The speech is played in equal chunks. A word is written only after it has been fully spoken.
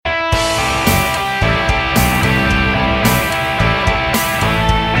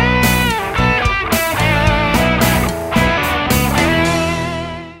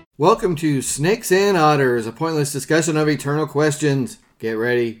Welcome to Snakes and Otters, a pointless discussion of eternal questions. Get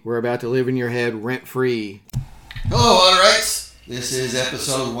ready, we're about to live in your head rent-free. Hello, Otterites. This is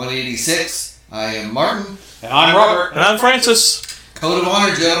episode 186. I am Martin. And I'm Robert. And I'm Francis. Code of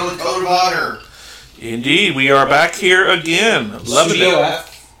Honor, gentlemen. Code of Honor. Indeed, we are back here again. Loving Studio it.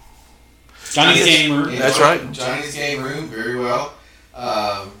 F. Johnny's Game Room. That's right. Johnny's Game Room. Very well.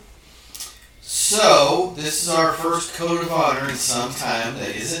 So, this is our first Code of Honor in some time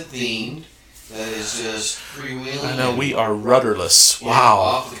that isn't themed. That is just freewheeling. I know, we are rudderless. Yeah, Wow.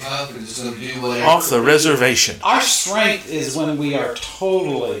 off the cuff and just going to do whatever. Off the reservation. Our strength is when we are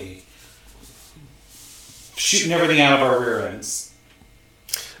totally shooting everything out of our rear ends.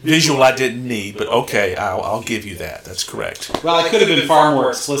 Visual I didn't need, but okay, I'll give you that. That's correct. Well, I could have been far more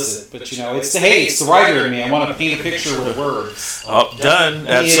explicit, but it's the writer in me. I want to paint a picture with words. Oh, done.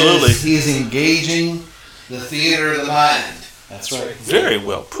 Absolutely. He is engaging the theater of the mind. That's right. Very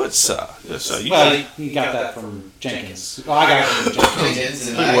well put, sir. Yes, sir. Well, you got that from Jenkins. Well, I got it from Jenkins.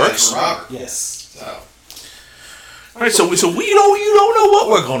 And It I works. got Robert. Yes. So. All right, so you don't know what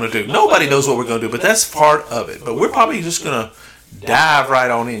we're going to do. Nobody knows what we're going to do, but that's part of it. But we're probably just going to dive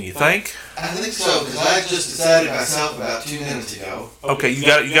right on in, you think? I think so, because I just decided myself about 2 minutes ago. Okay, you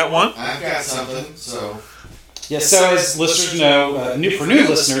got one? I've got something, so... Yes, so as listeners know, for new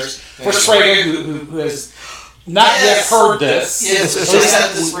listeners, for Sprague, who has not yet heard this,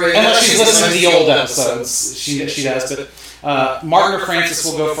 unless she's listening to the old episodes, she does, but Martin or Francis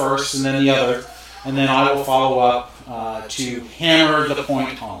will go first, and then the other, and then I will follow up to hammer the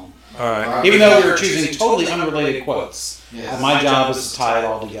point home. All right. Even though we were choosing totally unrelated quotes, Yes. my job is to tie it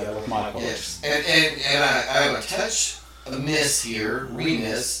all together with my quotes. Yes, and I have a touch amiss here,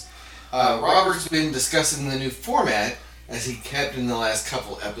 remiss. Robert's been discussing the new format, as he kept in the last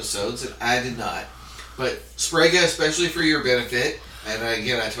couple episodes, and I did not. But Sprague, especially for your benefit, and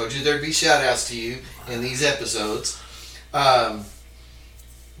again, I told you there'd be shout-outs to you in these episodes.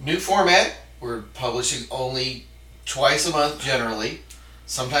 New format, we're publishing only twice a month generally,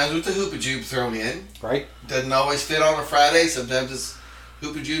 sometimes with the Hoopajube thrown in. Right? Doesn't always fit on a Friday, sometimes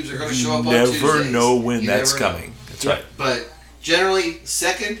Hoopajubes are going to show up on Never Tuesdays. know when You that's never know. coming. That's right. But generally,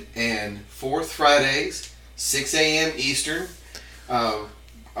 second and fourth Fridays, 6 a.m. Eastern.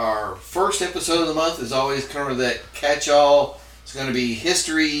 Our first episode of the month is always kind of that catch-all. It's going to be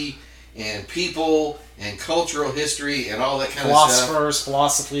history and people and cultural history and all that kind of stuff. Philosophers,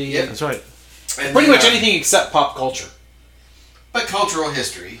 philosophy. Yep. That's right. And Pretty then, much anything except pop culture. But cultural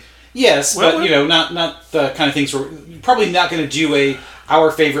history. Yes, Well, but not the kind of things we're probably not going to do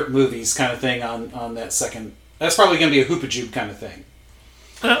our favorite movies kind of thing on that second. That's probably going to be a Hoopajube kind of thing.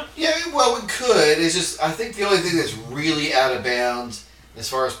 Yeah, well, we could. It's just, I think the only thing that's really out of bounds as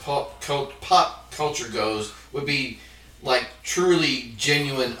far as pop culture goes would be like truly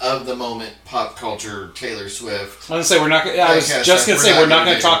genuine of the moment pop culture. Taylor Swift. I was going to say we're not. I was Okay, just so going to say we're we're not not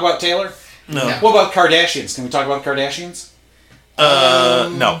going to gonna talk about Taylor. No. Yeah. What about Kardashians? Can we talk about Kardashians?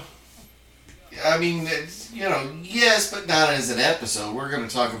 No. I mean, it's, yes, but not as an episode. We're going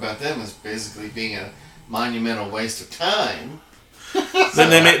to talk about them as basically being a monumental waste of time. Then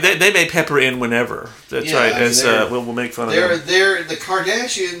they may pepper in whenever. That's Yeah, right. I mean, We'll make fun of them. The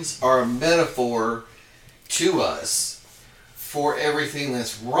Kardashians are a metaphor to us for everything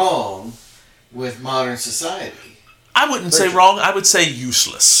that's wrong with modern society. I wouldn't say wrong. I would say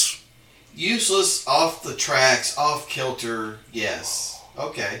useless. Useless, off the tracks, off kilter, yes.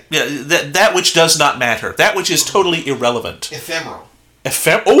 Okay. Yeah, that which does not matter. That which is totally irrelevant. Ephemeral.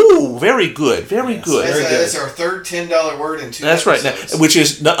 Oh, very good. Very Yes, good. very That's our third $10 word in 2 That's right. episodes. Now, which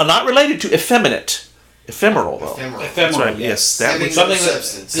is not related to effeminate. Ephemeral, though. Ephemeral. That's right. Yes. That Having which, no something that-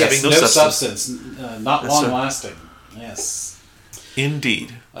 substance. Yes, Having no no substance, not That's long right. lasting. Yes.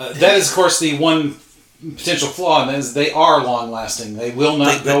 indeed. That is, of course, the one potential flaw, and that is they are long lasting. They will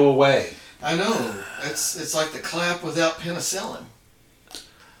not go away. I know. It's like the clap without penicillin.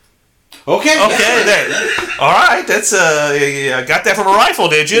 Okay. Okay, there. All right. That's got that from a rifle,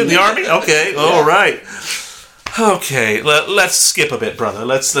 did you? In the army? Okay. All right. Okay. Let's skip a bit, brother.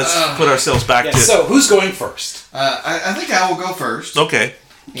 Let's put ourselves back Yeah, to. so, who's going first? I think I will go first. Okay.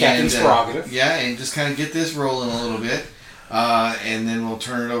 Captain's prerogative. Yeah, and just kind of get this rolling a little bit. And then we'll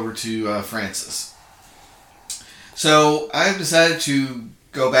turn it over to Francis. So I've decided to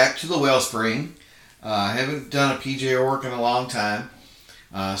go back to the Wellspring. I haven't done a PJ work in a long time.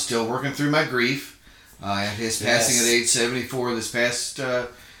 Still working through my grief. His passing at age 74 this past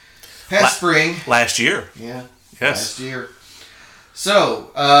spring. Last year. Yeah. Yes. Last year. So,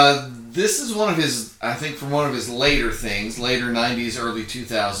 this is one of his, I think from one of his later things, later 90s, early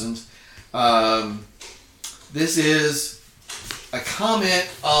 2000s. This is a comment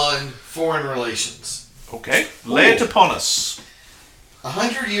on foreign relations. Okay. Lay it upon us.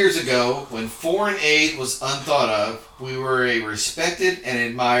 100 years ago, when foreign aid was unthought of, we were a respected and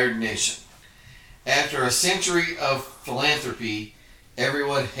admired nation. After a century of philanthropy,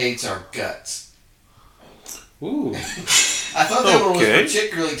 everyone hates our guts. Ooh. I thought that one was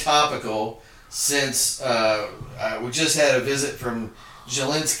particularly topical since we just had a visit from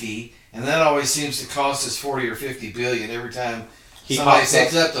Zelensky, and that always seems to cost us 40 or 50 billion every time somebody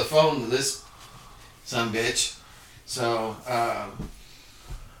picks up the phone to this son bitch. So,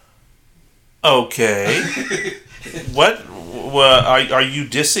 okay. What? Are you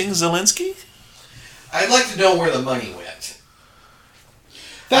dissing Zelensky? I'd like to know where the money went.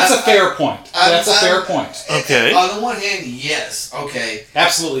 That's a fair point. That's a fair point. Okay. On the one hand, yes. Okay.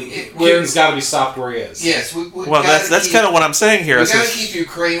 Absolutely. Putin's got to be stopped where he is. Yes. Well, that's kind of what I'm saying here. We got to keep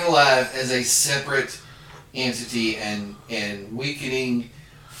Ukraine alive as a separate entity, and weakening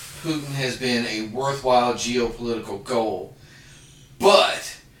Putin has been a worthwhile geopolitical goal.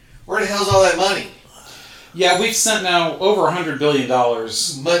 But where the hell's all that money? Yeah, we've sent now over $100 billion.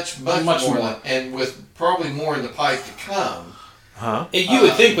 Much more. And with probably more in the pipe to come. Huh? And you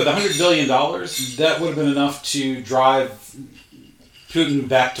would think with $100 billion, that would have been enough to drive Putin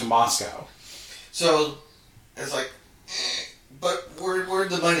back to Moscow. So, it's like, but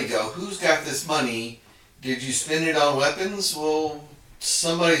where'd the money go? Who's got this money? Did you spend it on weapons? Well,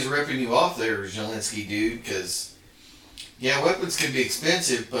 somebody's ripping you off there, Zelensky dude, because, yeah, weapons can be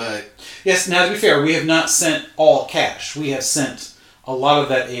expensive, but... Yes, now to be fair, we have not sent all cash. We have sent a lot of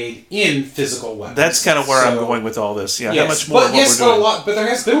that aid in physical weapons. That's kind of where I'm going with all this. Yeah, yes, how much more but yes, we're doing? but there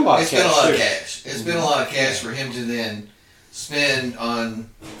has been a lot of cash. It's been a lot of cash. It's been a lot of cash for him to then spend on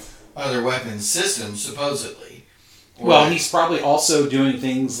other weapons systems, supposedly. Well, he's probably also doing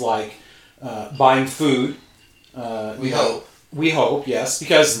things like buying food. We hope. We hope, yes,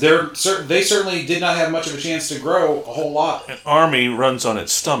 because they certainly did not have much of a chance to grow a whole lot. An army runs on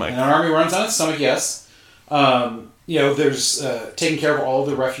its stomach. And an army runs on its stomach, yes. There's taking care of all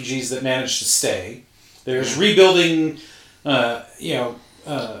the refugees that managed to stay. There's rebuilding,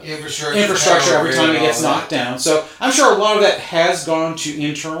 infrastructure every time it gets knocked down. So I'm sure a lot of that has gone to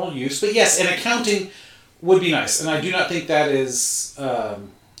internal use. But yes, an accounting would be nice, and I do not think that is.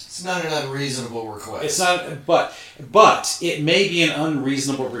 It's not an unreasonable request. It's not, but it may be an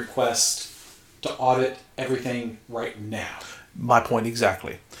unreasonable request to audit everything right now. My point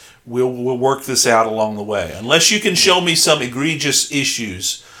exactly. We'll work this out along the way. Unless you can show me some egregious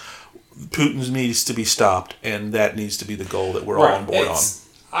issues, Putin needs to be stopped, and that needs to be the goal that we're all on board on.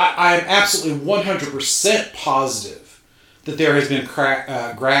 I'm absolutely 100% positive that there has been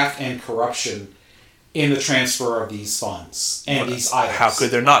graft and corruption in the transfer of these funds and these items. How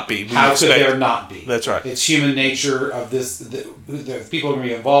could there not be? How could there not be? That's right. It's human nature of this. The people who are going to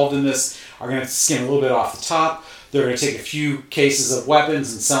be involved in this are going to skim a little bit off the top. They're going to take a few cases of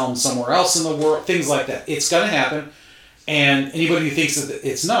weapons and sell them somewhere else in the world. Things like that. It's going to happen. And anybody who thinks that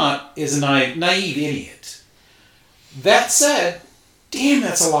it's not is a naive idiot. That said, damn,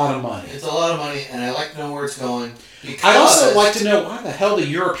 that's a lot of money. It's a lot of money, and I'd like to know where it's going. I'd also like to know why the hell the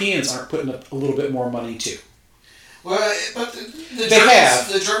Europeans aren't putting up a little bit more money too. Well, but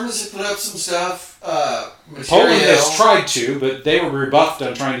the Germans have put up some stuff. Material. Poland has tried to, but they were rebuffed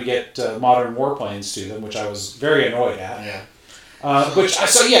on trying to get modern warplanes to them, which I was very annoyed at. Yeah.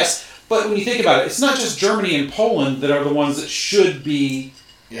 Yes, but when you think about it, it's not just Germany and Poland that are the ones that should be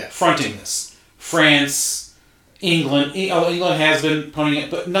fronting this. France, England. England has been ponying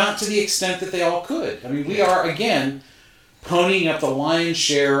it, but not to the extent that they all could. I mean, we are, again, ponying up the lion's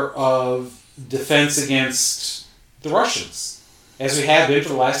share of defense against the Russians, as we have been for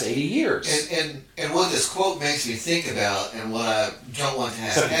the last 80 years. And what this quote makes me think about, and what I don't want to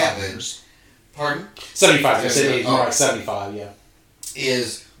have happen... Years. Pardon? 75. I said 80, more like 75, yeah.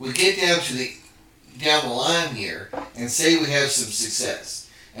 Is we get down the line here and say we have some success,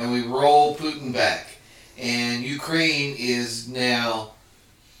 and we roll Putin back, and Ukraine is now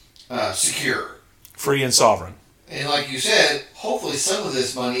secure. Free and sovereign. And like you said, hopefully some of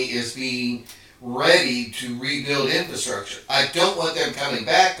this money is being ready to rebuild infrastructure. I don't want them coming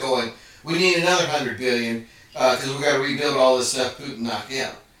back going, we need another $100 billion because we've got to rebuild all this stuff Putin knocked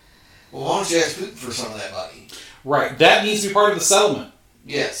down. Well, why don't you ask Putin for some of that money? Right. That needs to be part of the settlement.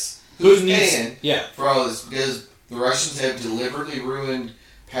 Yes. Putin needs for all this, because the Russians have deliberately ruined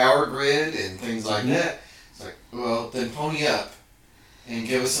power grid and things like that. It's like, well, then pony up and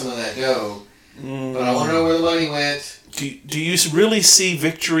give us some of that dough. But I want to know where the money went. Do you really see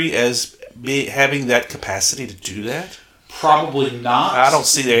victory as having that capacity to do that? Probably not. I don't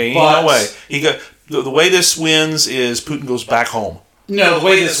see there. No way. the way this wins is Putin goes back home. No, the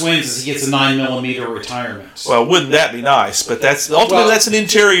way this wins is he gets a 9mm retirement. Well, wouldn't that be nice? But that's ultimately that's an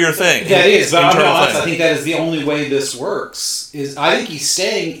interior thing. That is, but Internal I thing. think that is the only way this works. I think he's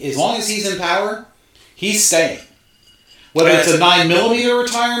staying as long as he's in power. He's staying, whether it's a 9mm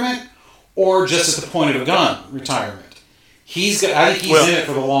retirement or just at the point of a gun retirement. I think he's in it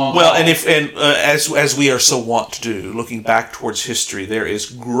for the long haul. Well, as we are so wont to do, looking back towards history, there is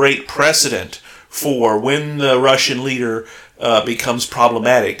great precedent for when the Russian leader becomes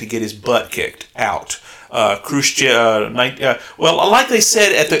problematic to get his butt kicked out. Khrushchev, like they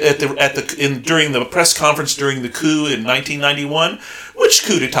said during the press conference during the coup in 1991, which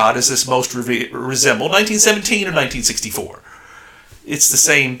coup d'état does this most resemble, 1917 or 1964? It's the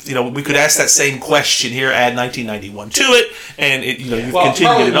same. We could ask that same question here. Add 1991 to it, and you've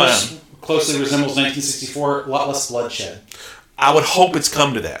continued it on. Closely resembles 1964. A lot less bloodshed. I would hope it's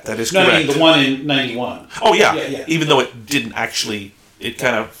come to that. That is correct. No, I mean the one in 91. Oh yeah. Even though it didn't actually, it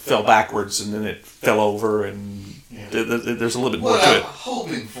kind of fell backwards and then it fell over, and there's a little bit more what to I'm it.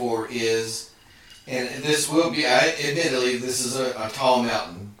 hoping for is, and this will be, admittedly, this is a tall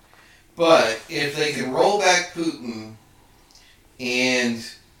mountain, but if they can roll back Putin and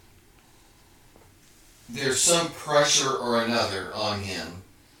there's some pressure or another on him,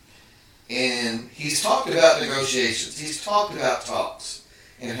 and he's talked about negotiations, he's talked about talks,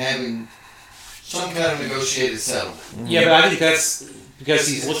 and having some kind of negotiated settlement. Yeah, but I think that's because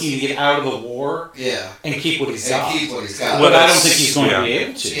he's looking to get out of the war and keep what he's got. But I don't think he's going to be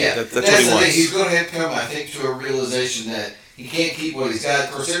able to. Yeah, that's what he wants. He's going to have to come, I think, to a realization that he can't keep what he's got.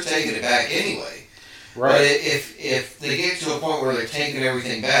 Of course, they're taking it back anyway. Right. But if they get to a point where they're taking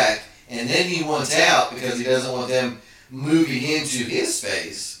everything back, and then he wants out because he doesn't want them moving into his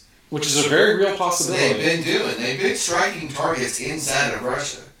space, which is a very real possibility. They've been striking targets inside of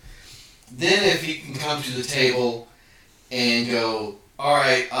Russia. Then if he can come to the table and go, all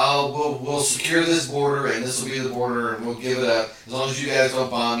right, we'll secure this border, and this will be the border, and we'll give it up as long as you guys don't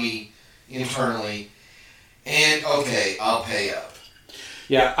bomb me internally. And okay, I'll pay up.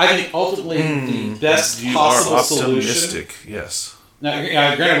 Yeah, I think ultimately the best possible solution. Yes. Now,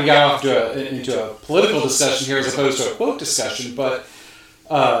 granted, we got off into a political discussion here as opposed to a quote discussion, but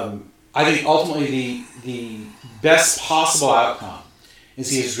I think ultimately the best possible outcome is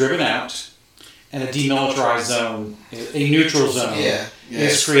he is driven out, and a demilitarized zone, a neutral zone,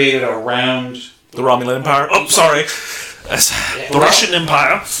 is created around the Romulan Empire. Oh, sorry, the Russian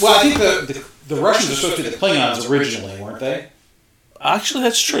Empire. Well, I think the Russians are supposed to be the Klingons originally, weren't they? Actually,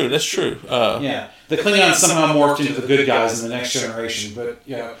 that's true. The Klingons somehow morphed into the good guys in the Next Generation, but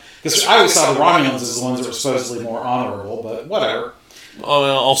because I always saw the Romulans as the ones that were supposedly more honorable, but whatever.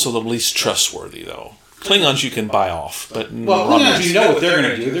 Also the least trustworthy, though. Klingons you can buy off, but Klingons, you know what they're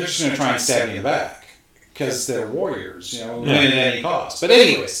going to do. They're just going to try and stab you in the back because they're warriors, win at any cost. But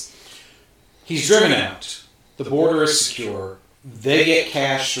anyways, he's driven out. The border is secure. They get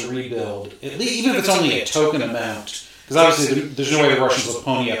cash to rebuild, at least, even if it's only a token amount. Because obviously, there's no way the Russians will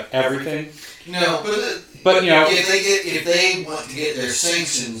pony up everything. No, but if they want to get their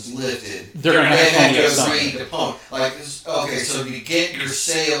sanctions lifted, they're going to have to agree to pump. So to get your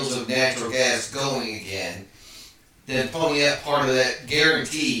sales of natural gas going again, then pony up part of that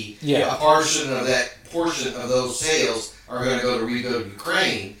guarantee. Yeah. A portion of those sales are going to go to rebuild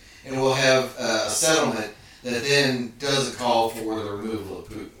Ukraine, and we'll have a settlement that then does a call for the removal of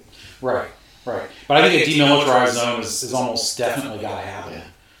Putin. Right. But I think a demilitarized zone is almost definitely got to happen. Yeah.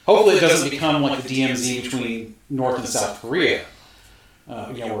 Hopefully, it doesn't become like the DMZ between North and South Korea,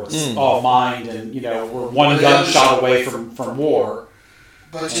 where it's all mined and we're one gunshot away from war.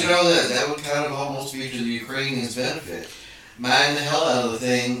 But that would kind of almost be to the Ukrainians' benefit. Mine the hell out of the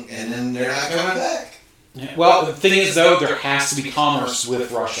thing, and then they're not coming back. Yeah. Well, the thing is, though, there has to be commerce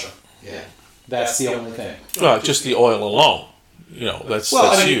with Russia. Yeah, that's the only thing. Well, just the oil alone, that's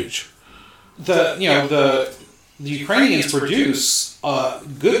huge. The Ukrainians produce a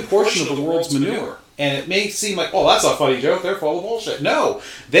good portion of the world's manure. And it may seem like, that's a funny joke, they're full of bullshit. No,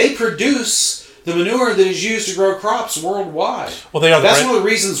 they produce the manure that is used to grow crops worldwide. Well, that's one of the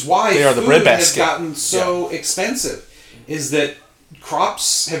reasons why food has gotten so expensive, is that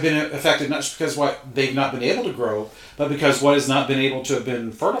crops have been affected not just because they've not been able to grow, but because what has not been able to have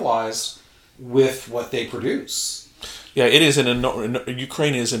been fertilized with what they produce. Yeah, it is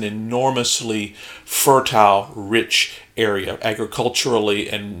Ukraine is an enormously fertile, rich area, agriculturally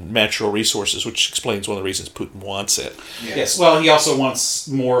and natural resources, which explains one of the reasons Putin wants it. Yes, well, he also wants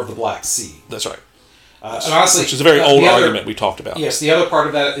more of the Black Sea. That's right. And honestly, which is a very old argument we talked about. Yes, the other part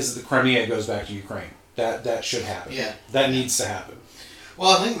of that is that the Crimea goes back to Ukraine. That should happen. Yeah. That needs to happen.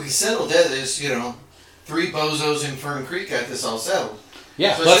 Well, I think we settled that. There's, three bozos in Fern Creek got this all settled.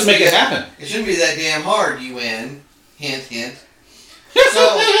 Yeah, So let's make it happen. It shouldn't be that damn hard, UN. Hint, hint.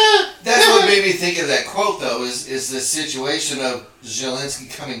 So that's what made me think of that quote, though, is this situation of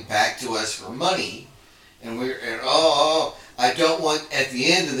Zelensky coming back to us for money, and I don't want at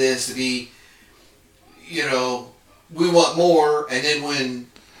the end of this to be, we want more, and then when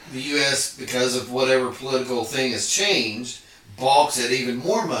the U.S., because of whatever political thing has changed, balks at even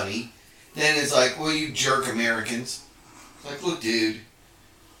more money, then it's like, well, you jerk Americans. It's like, look, dude,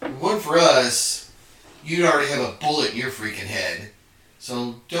 one for us, you'd already have a bullet in your freaking head.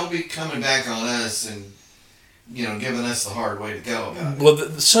 So don't be coming back on us and, giving us the hard way to go about it. Well,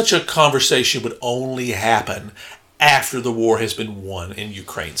 such a conversation would only happen after the war has been won in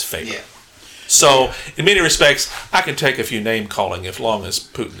Ukraine's favor. Yeah. So, in many respects, I can take a few name calling as long as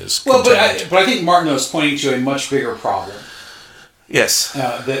Putin is Well, content. but I think Martineau is pointing to a much bigger problem Yes.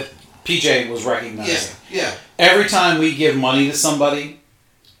 that PJ was recognizing. Yeah. Every time we give money to somebody,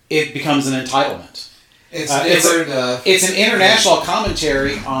 it becomes an entitlement. It's different. It's an international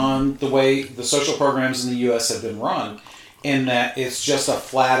commentary on the way the social programs in the U.S. have been run, in that it's just a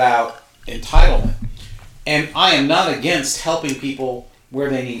flat-out entitlement. And I am not against helping people where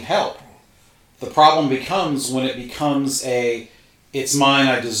they need help. The problem becomes when it becomes it's mine,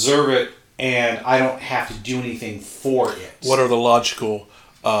 I deserve it, and I don't have to do anything for it. What are the logical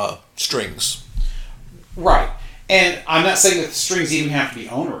strings? Right. And I'm not saying that the strings even have to be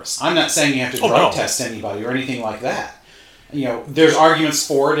onerous. I'm not saying you have to drug test anybody or anything like that. There's arguments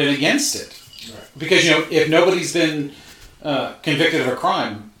for it and against it. Right. Because, if nobody's been convicted of a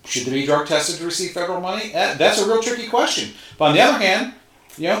crime, should they be drug tested to receive federal money? That's a real tricky question. But on the other hand,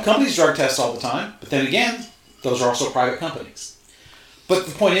 companies drug test all the time. But then again, those are also private companies. But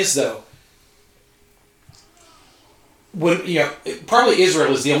the point is, though, when probably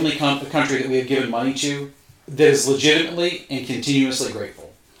Israel is the only country that we have given money to that is legitimately and continuously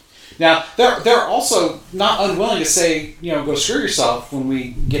grateful. Now, they're also not unwilling to say, go screw yourself when we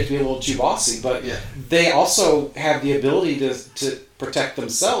get to be a little too bossy, but they also have the ability to protect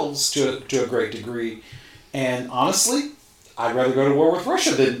themselves to a great degree. And honestly, I'd rather go to war with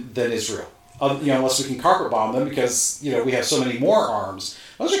Russia than Israel, unless we can carpet bomb them because, we have so many more arms.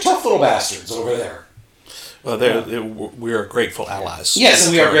 Those are tough little bastards over there. Well, we are grateful allies. Yes,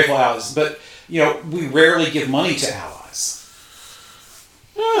 and we are grateful allies, but we rarely give money to allies.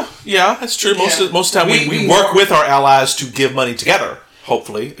 Yeah, that's true. Most of the time, we work with our allies to give money together.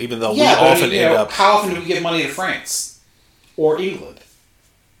 Hopefully, even though we often end up. How often do we give money to France, or England,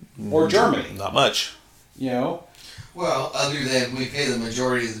 or Germany? Not much. Well, other than we pay the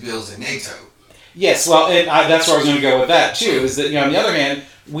majority of the bills in NATO. Yes, well, and that's where I was going to go with that too. Is that on the other hand,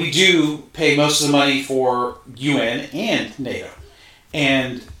 we do pay most of the money for UN and NATO,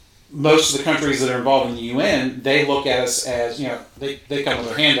 and most of the countries that are involved in the UN, they look at us as they come with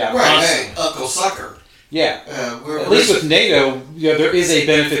their hand out. Right, hey, Uncle Sucker. Yeah. At least with NATO, there is a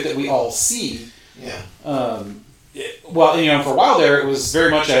benefit that we all see. Yeah. Well, for a while there, it was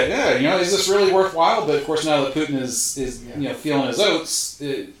very much is this really worthwhile? But of course, now that Putin is feeling his oats,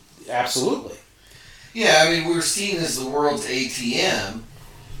 absolutely. Yeah, I mean, we're seen as the world's ATM,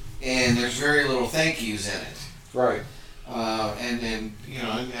 and there's very little thank yous in it. Right. And then,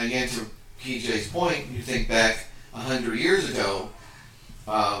 again, to PJ's point, you think back 100 years ago,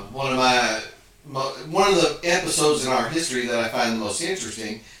 one of the episodes in our history that I find the most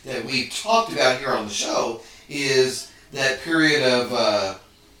interesting that we talked about here on the show is that period of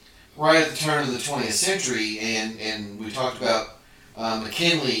right at the turn of the 20th century, and we talked about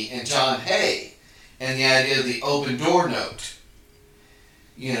McKinley and John Hay and the idea of the open door note,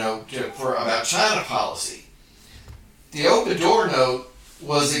 for about China policy. The open door note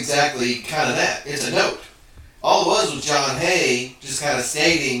was exactly kind of that. It's a note. All it was John Hay just kind of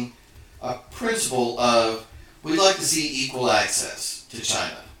stating a principle of we'd like to see equal access to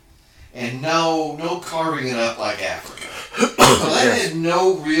China. And no carving it up like Africa. So that had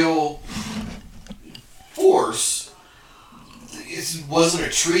no real force. It wasn't a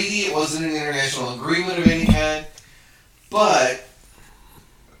treaty. It wasn't an international agreement of any kind. But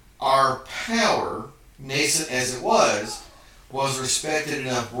our power, nascent as it was respected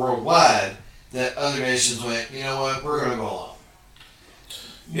enough worldwide that other nations went, you know what, we're going to go along.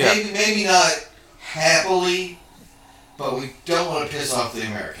 Yeah. Maybe not happily, but we don't want to piss off the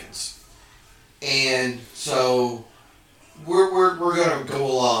Americans. And so we're going to go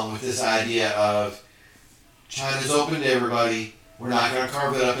along with this idea of China's open to everybody. We're not going to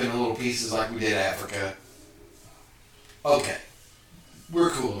carve it up into little pieces like we did Africa. Okay. We're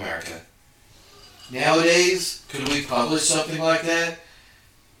cool, America. Nowadays, could we publish something like that?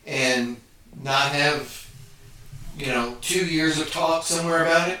 and not have, 2 years of talk somewhere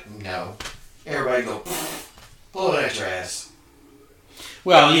about it? No. Everybody go, blow it at your ass.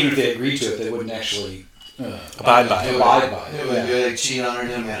 Well, even if they agreed to it, they wouldn't actually abide by it. It would be like cheat on her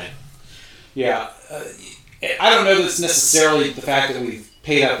in a minute. Yeah. I don't know that it's necessarily the fact that we've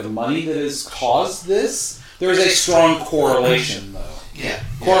paid out the money that has caused this. There is a strong correlation, though. Yeah.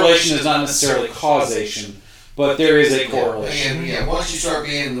 Correlation is not necessarily causation, but there is a correlation. And once you start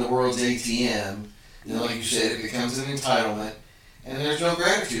being the world's ATM, like you said, it becomes an entitlement, and there's no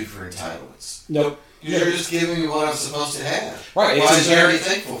gratitude for entitlements. Nope. You're just giving me what I'm supposed to have. Right. Why should I be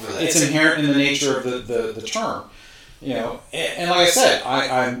thankful for that? It's inherent in the nature of the term. And like I said,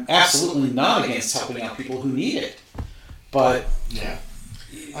 I'm absolutely not against helping out people who need it. But yeah,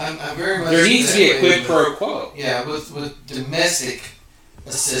 I'm very much there needs to be a quid pro quo. Yeah, with domestic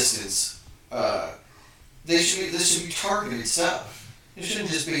assistance, this should be targeted stuff. It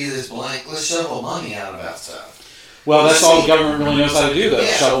shouldn't just be this blank, let's shovel money out about stuff. Well, that's all the government really knows how to do, though.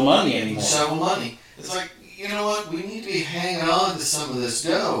 Yeah. Shovel money anymore. Shovel money. It's like, you know what? We need to be hanging on to some of this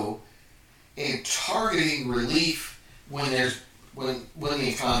dough and targeting relief when the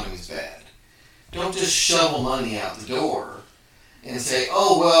economy's bad. Don't just shovel money out the door and say,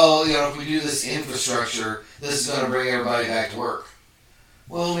 oh, well, if we do this infrastructure, this is going to bring everybody back to work.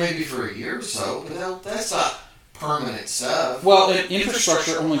 Well, maybe for a year or so, but that's not permanent stuff. Well,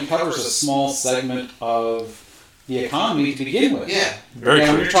 infrastructure only covers a small segment of the economy to begin with. Yeah. Very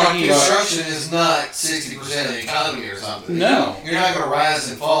true. You're talking construction is not 60% of the economy or something. No. You're not going to rise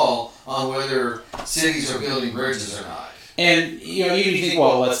and fall on whether cities are building bridges or not. And, you think,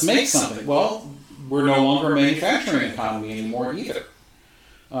 well, let's make something. Well, we're no longer a manufacturing economy anymore either.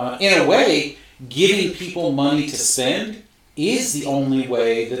 In a way, giving people money to spend is the only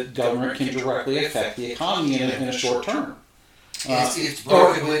way that government can directly affect the economy in a short term. It's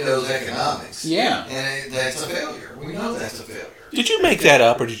broken windows economics. Yeah. And that's a failure. We know that's a failure. Did you make that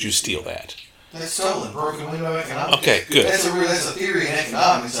up or did you steal that? That's stolen. Broken window economics. Okay, good. That's a theory in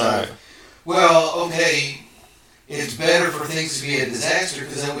economics. All right. Well, okay, it's better for things to be a disaster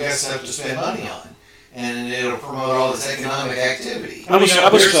because then we got stuff to spend money on. And it'll promote all this economic activity. I was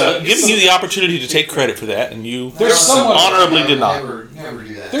giving you the opportunity to take credit for that, and you honorably did not. Never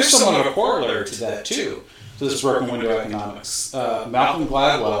do that. There's somewhat of a corollary to that, too, to this broken window economics. Malcolm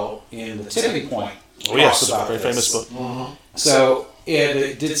Gladwell in The Tipping Point talks about very this. famous book. Uh-huh. So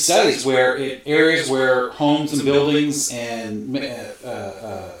it did studies where in areas where homes and buildings and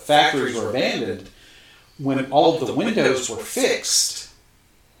factories were abandoned, when all of the windows were fixed,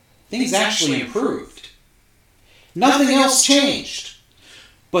 things actually improved. Nothing else changed,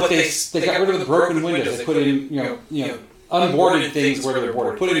 but they got rid of the broken windows. They put in unboarded things where they're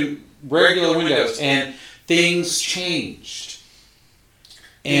boarded. Put in regular windows, and things changed.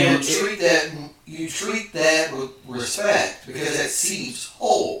 And you treat that with respect because that seems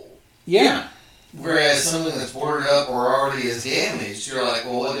whole. Yeah. Whereas something that's boarded up or already is damaged, you're like,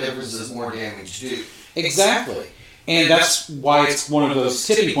 well, what difference does more damage do? Exactly. And that's why it's one of those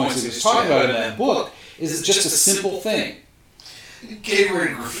tipping points we was talking about in that book. Is it just a simple thing? Getting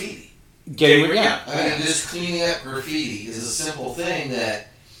rid of graffiti. Just cleaning up graffiti is a simple thing that,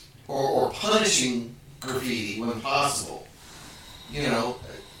 or punishing graffiti when possible.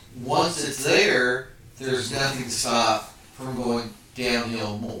 Once it's there, there's nothing to stop from going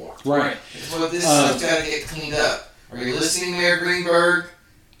downhill more. Right. Well, this stuff's got to get cleaned up. Are you listening, Mayor Greenberg?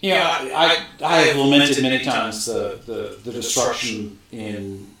 Yeah, I have lamented many times the destruction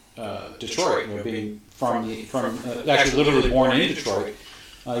in Detroit. Being from actually literally born in Detroit.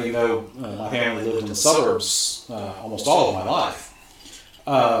 My family lived in the suburbs almost all of my life.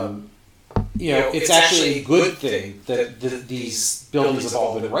 It's actually a good thing that these buildings have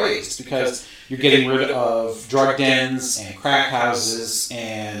all been razed because you're getting rid of drug dens and crack houses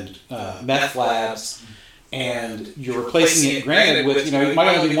and meth labs, and you're replacing it, granted, with, it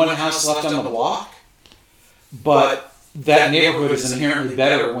might only be one house left on the block, but that neighborhood is inherently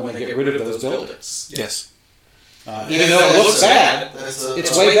better when they get rid of those buildings. Yes. Even though it looks bad,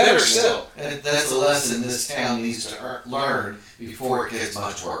 it's way better still. And that's a lesson this town needs to learn before it gets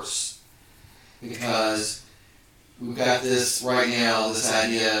much worse. Because we've got this right now, this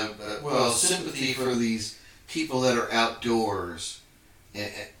idea of, sympathy for these people that are outdoors.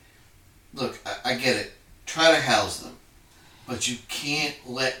 And, look, I get it. Try to house them. But you can't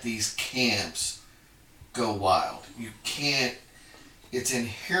let these camps go wild. You can't. It's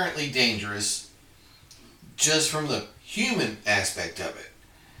inherently dangerous just from the human aspect of it.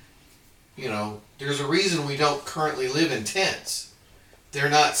 There's a reason we don't currently live in tents. They're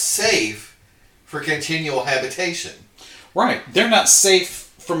not safe for continual habitation. Right. They're not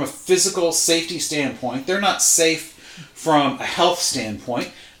safe from a physical safety standpoint. They're not safe from a health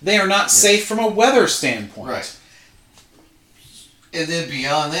standpoint. They are not safe from a weather standpoint. Right. And then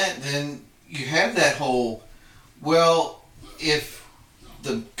beyond that, then you have that whole, well, if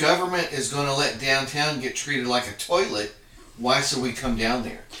the government is going to let downtown get treated like a toilet, why should we come down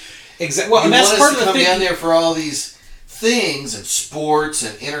there? Exactly. Well, You and that's want part us of to the come thing. down there for all these things and sports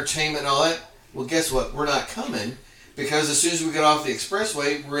and entertainment and all that. Well, guess what? We're not coming because as soon as we get off the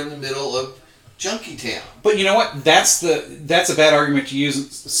expressway, we're in the middle of Junkie Town. But you know what? That's a bad argument to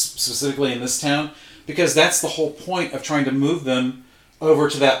use specifically in this town, because that's the whole point of trying to move them over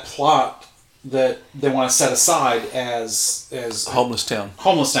to that plot that they want to set aside as Homeless town.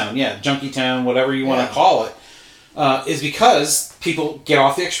 homeless town, junkie town, whatever you want to call it, is because people get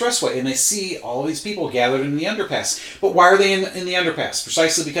off the expressway and they see all of these people gathered in the underpass. But why are they in the underpass?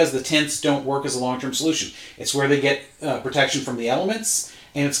 Precisely because the tents don't work as a long-term solution. It's where they get protection from the elements,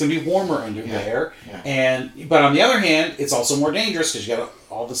 and it's going to be warmer under there. Yeah. But on the other hand, it's also more dangerous because you got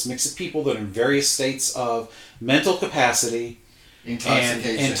all this mix of people that are in various states of mental capacity,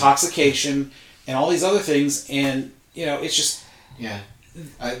 intoxication, and all these other things. And it's just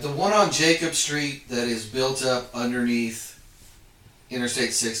the one on Jacob Street that is built up underneath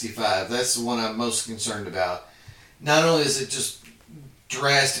Interstate 65. That's the one I'm most concerned about. Not only is it just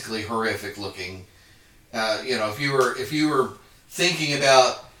drastically horrific looking, if you were thinking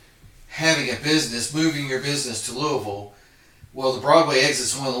about having a business, moving your business to Louisville, well, the Broadway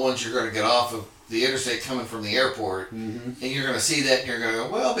exit's one of the ones you're going to get off of the interstate coming from the airport, and you're going to see that and you're going to go,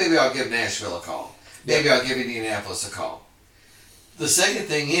 well, maybe I'll give Nashville a call. Maybe I'll give Indianapolis a call. The second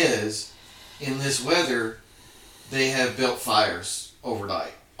thing is, in this weather, they have built fires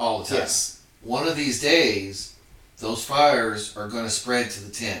overnight all the time. Yes. One of these days, those fires are going to spread to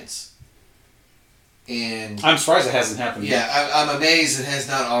the tents. And I'm surprised it hasn't happened yet. I'm amazed it has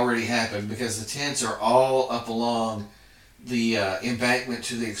not already happened because the tents are all up along the embankment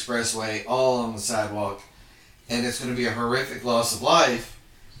to the expressway, all on the sidewalk, and it's going to be a horrific loss of life,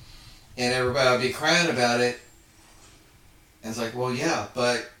 and everybody will be crying about it. And it's like, well, yeah,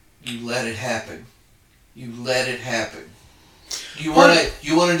 but you let it happen. You let it happen. You want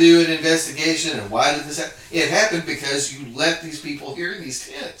to do an investigation, and why did this happen? It happened because you let these people here in these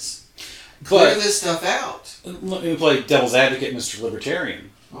tents. Clear this stuff out. Let me play devil's advocate, Mr.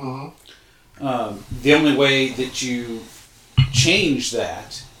 Libertarian. Mm-hmm. The only way that you change that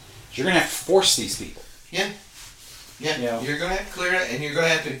is you're going to have to force these people. Yeah. Yeah. You're going to have to clear it, and you're going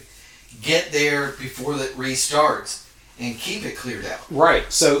to have to get there before it restarts and keep it cleared out.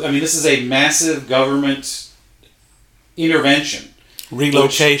 Right. So, this is a massive government intervention.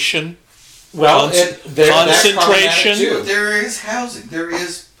 Relocation. Concentration. But there is housing. There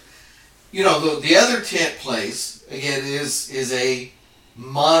is, the other tent place, again, is a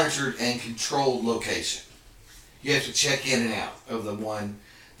monitored and controlled location. You have to check in and out of the one.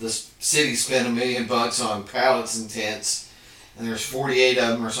 The city spent $1 million on pallets and tents, and there's 48 of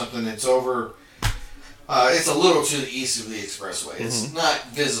them or something. It's over. It's a little to the east of the expressway. It's not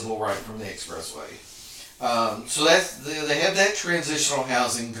visible right from the expressway. So they have that transitional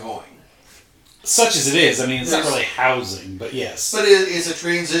housing going. Such as it is. It's not really housing, but yes. But it's a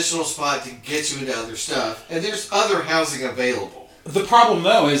transitional spot to get you into other stuff, and there's other housing available. The problem,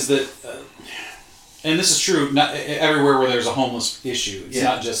 though, is that, and this is true not everywhere where there's a homeless issue, it's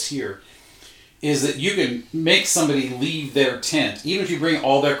not just here, is that you can make somebody leave their tent, even if you bring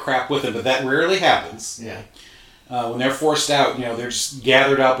all their crap with them, but that rarely happens. Yeah. When they're forced out, they're just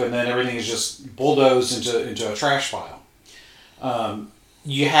gathered up and then everything is just bulldozed into a trash pile.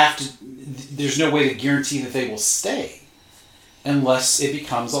 You have to, there's no way to guarantee that they will stay unless it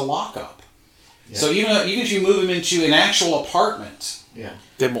becomes a lockup. Yeah. So even if you move them into an actual apartment,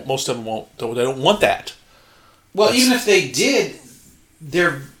 Most of them won't. They don't want that. Well, even if they did,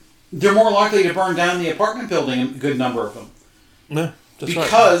 they're more likely to burn down the apartment building, a good number of them. Yeah, that's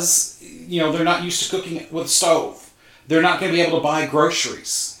because they're not used to cooking with a stove. They're not going to be able to buy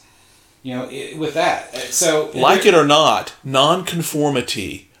groceries. With that. So, like it or not,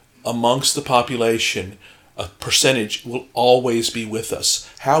 nonconformity amongst the population, a percentage, will always be with us.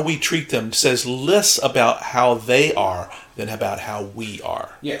 How we treat them says less about how they are than about how we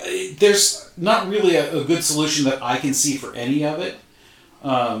are. Yeah, there's not really a good solution that I can see for any of it.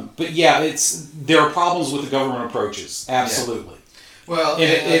 But there are problems with the government approaches. Absolutely. Yeah. Well,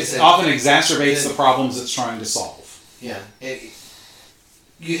 it often exacerbates the problems it's trying to solve. Yeah.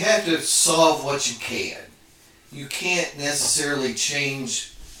 You have to solve what you can. You can't necessarily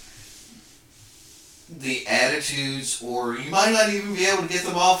change the attitudes, or you might not even be able to get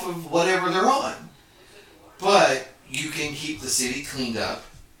them off of whatever they're on. But you can keep the city cleaned up.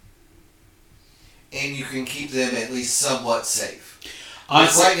 and you can keep them at least somewhat safe.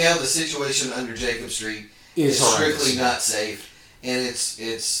 Honestly, Right now, the situation under Jacob Street is strictly not safe, and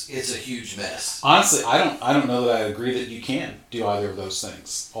it's a huge mess. Honestly, I don't know that I agree that you can do either of those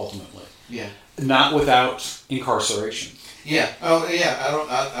things ultimately. Yeah. Not without incarceration. Yeah. Oh, yeah.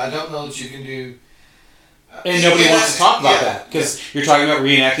 I don't know that you can do. And nobody wants to talk about that because you're talking about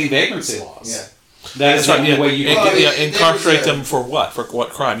reenacting vagrancy laws. Yeah. That is the only way you can incarcerate them for what? For what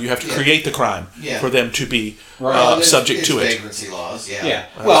crime? You have to create the crime for them to be subject to it. Vagrancy laws. Yeah. Yeah.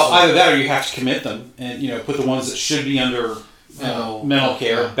 Well, either that or you have to commit them and put the ones that should be under mental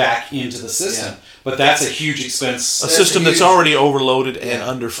care back into the system. Yeah. But that's a huge expense. A system that's already overloaded and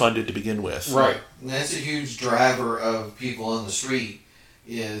underfunded to begin with. Right. And that's a huge driver of people on the street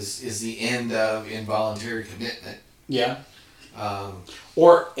is the end of involuntary commitment. Yeah.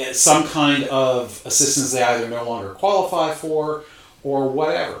 Or some kind of assistance they either no longer qualify for or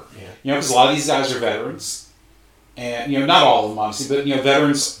whatever. Yeah. Because a lot of these guys are veterans. And, not all of them, obviously, but,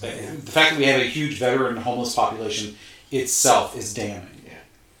 veterans, the fact that we have a huge veteran homeless population itself is damning.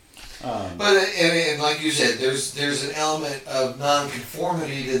 But and like you said, there's an element of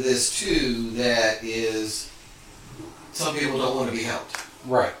nonconformity to this too that is some people don't want to be helped.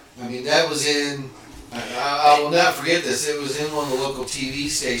 Right. I mean, that was in. I will not forget this. It was in one of the local TV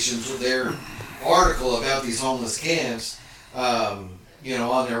stations with their article about these homeless camps. On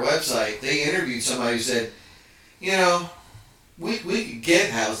their website, they interviewed somebody who said, we could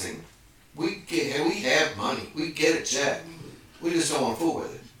get housing, we have money, we get a check, we just don't want to fool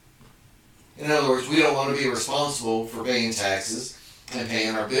with it. In other words, we don't want to be responsible for paying taxes and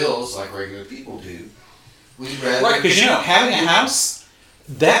paying our bills like regular people do. We'd rather... Right, because, having a house,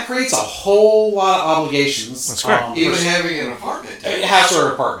 that creates a whole lot of obligations. That's correct. Even having an apartment. A house or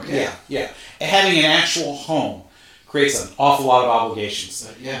an apartment, yeah. And having an actual home creates an awful lot of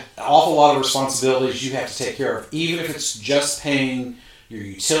obligations. Yeah. An awful lot of responsibilities you have to take care of, even if it's just paying your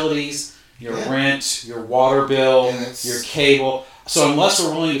utilities, your rent, your water bill, your cable... So unless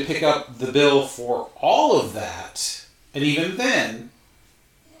we're willing to pick up the bill for all of that, and even then,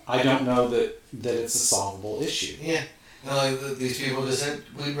 I don't know that it's a solvable issue. Yeah. These people just said,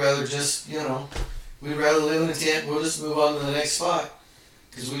 we'd rather just, we'd rather live in a tent, we'll just move on to the next spot.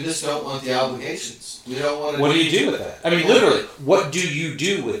 Because we just don't want the obligations. We don't want to... What do you do with that? I mean, literally, what do you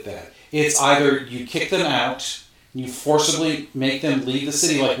do with that? It's either you kick them out, you forcibly make them leave the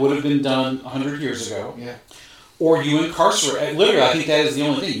city like would have been done 100 years ago. Yeah. Or you incarcerate. Literally, I think that is the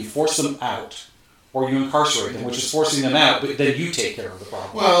only thing. You force them out, or you incarcerate them, which is forcing them out, but then you take care of the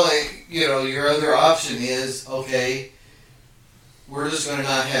problem. Well, your other option is, okay, we're just going to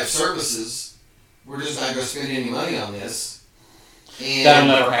not have services. We're just not going to spend any money on this. And that'll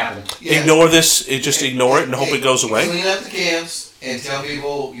never happen. Yeah, ignore this. Just ignore it and hope it goes away. Clean up the camps and tell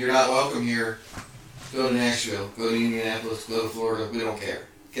people you're not welcome here. Go to Nashville. Go to Indianapolis. Go to Florida. We don't care.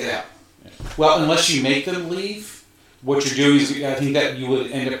 Get out. Well, unless you make them leave, what you're doing is, I think that you would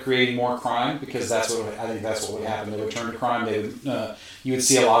end up creating more crime because that's what would happen. They would turn to crime. You would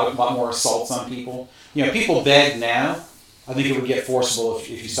see a lot more assaults on people. People beg now. I think it would get forcible if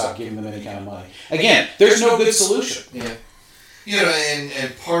you stop giving them any kind of money. Again, there's no good solution. Yeah.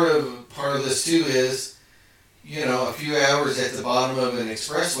 And part of this too is, a few hours at the bottom of an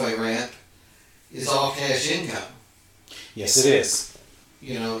expressway ramp is all cash income. Yes, it is.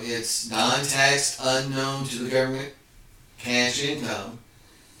 It's non-taxed, unknown to the government, cash income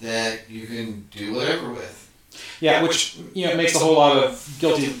that you can do whatever with. Yeah, which makes a whole lot of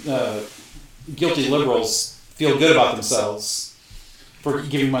guilty liberals feel good about themselves for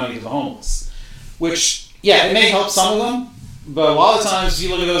giving money to the homeless. Which, it may help some of them, but a lot of times if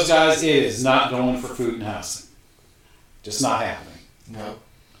you look at those guys, it is not going for food and housing. Just not happening. No.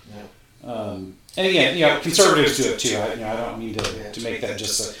 And again, conservatives do it too. I don't mean to make that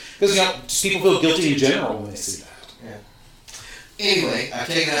just because people feel guilty in general when they see that. Yeah. Anyway, I've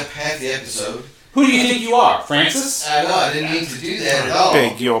taken up half the episode. Who do you think you are, Francis? I know I didn't mean to do that at all.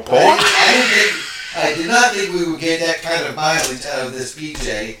 Beg your pardon. I did not think we would get that kind of mileage out of this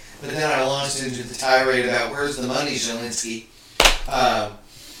PJ, but then I launched into the tirade about where's the money, Zelensky. Well,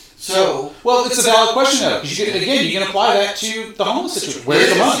 it's a valid question though, because you can apply that to the homeless situation. Where's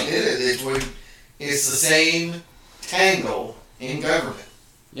the money? It's the same tangle in government.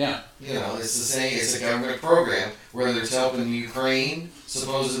 Yeah. It's the same. It's a government program, whether it's helping Ukraine,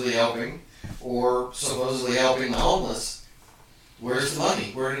 supposedly helping, or supposedly helping the homeless. Where's the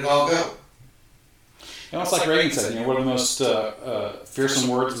money? Where did it all go? It's like Reagan said, what are the most fearsome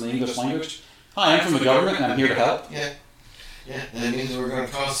words in the English language? Hi, I'm from the government and I'm here to help. Yeah. And that means we're going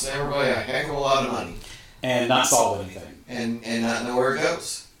to cost everybody a heck of a lot of money. And not solve anything. And not know where it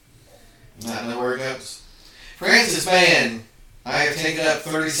goes. Not know where it goes. Francis, man, I have taken up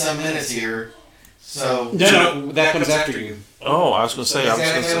 30-some minutes here. So No, that comes after you. Oh, I was going to say.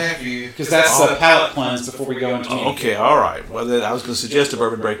 after you. Because that's the palate cleanse before we go into Okay, all right. Well, then I was going to suggest a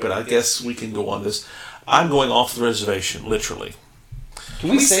bourbon break, but I guess we can go on this. I'm going off the reservation, literally. Can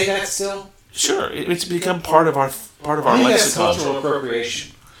we say that still? Sure, it's become part of our I think that's lexicon. cultural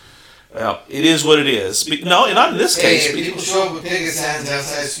appropriation. Well, it is what it is. No, not in this case. Hey, if people show up with picket signs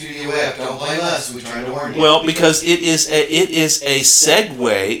outside Studio F, don't blame us. We tried to warn you. Well, because it is a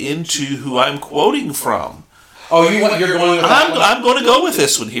segue into who I'm quoting from. Oh, you're going with that one? I'm going to go with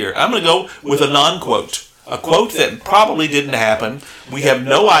this one here. I'm going to go with a non-quote. A quote that probably didn't happen. We have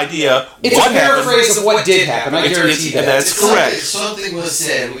no idea It's what a happened. paraphrase of what did happen. I guarantee that. That's correct. Something was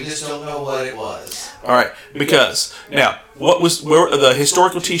said. We just don't know what it was. All right, because now where the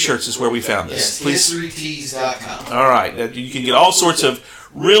historical T-shirts is where we found this. Yes, Please. historytees.com. All right, you can get all sorts of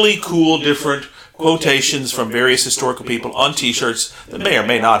really cool different quotations from various historical people on T-shirts that may or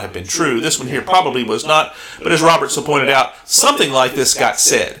may not have been true. This one here probably was not, but as Robert so pointed out, something like this got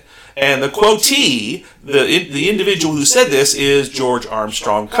said. And the quotee, the individual who said this, is George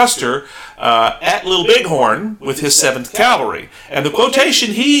Armstrong Custer at Little Bighorn with his 7th Cavalry. And the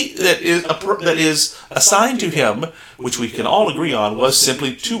quotation that is assigned to him, which we can all agree on, was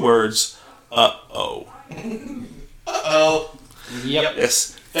simply 2 words, uh-oh. Uh-oh. Yep.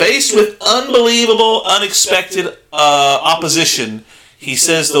 Yes. Faced with unbelievable, unexpected opposition, he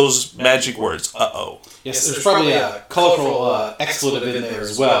says those magic words, uh-oh. Yes, there's probably a colorful expletive in there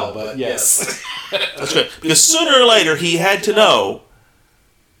as well, but yes. That's good. Because sooner or later he had to know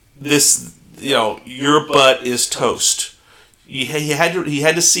this, your butt is toast. He had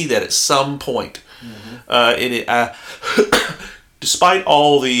to see that at some point. Despite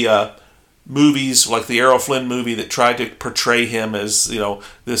all the movies, like the Errol Flynn movie that tried to portray him as,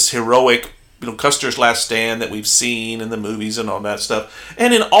 this heroic, Custer's Last Stand that we've seen in the movies and all that stuff.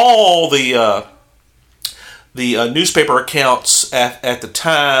 And in all the newspaper accounts at the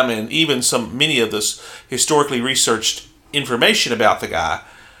time, and even many of this historically researched information about the guy,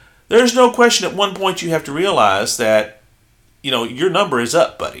 there's no question at one point you have to realize that, your number is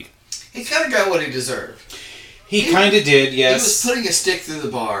up, buddy. He kind of got what he deserved. He kind of did, yes. He was putting a stick through the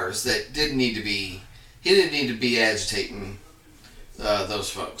bars that didn't need to be. He didn't need to be agitating those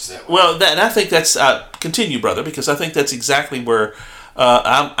folks that way. Well, and I think that's continue, brother, because I think that's exactly where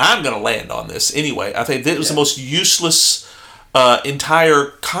I'm going to land on this. Anyway, I think that was the most useless entire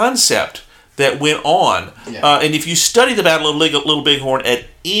concept that went on. Yeah. And if you study the Battle of Little Bighorn at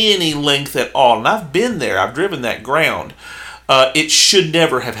any length at all, and I've been there, I've driven that ground, it should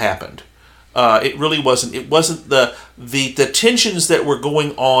never have happened. It really wasn't. It wasn't the tensions that were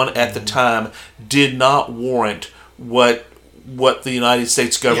going on at the time did not warrant what the United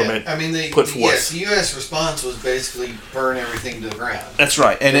States government put forth. Yes, the U.S. response was basically burn everything to the ground. That's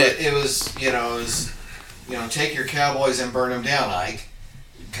right, and it was take your cowboys and burn them down, Ike,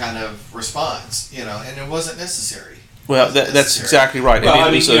 kind of response, and it wasn't necessary. Well, that's exactly right.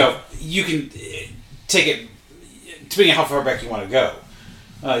 Well, you can take it depending on how far back you want to go.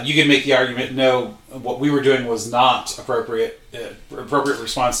 You can make the argument, no, what we were doing was not appropriate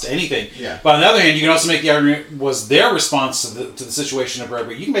response to anything. Yeah. But on the other hand, you can also make the argument, was their response to the situation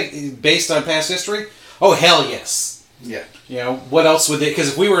appropriate? You can make, based on past history, oh, hell yes. Yeah. What else would they, because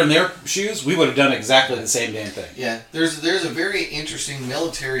if we were in their shoes, we would have done exactly the same damn thing. Yeah. There's a very interesting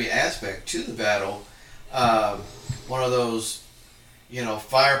military aspect to the battle. One of those,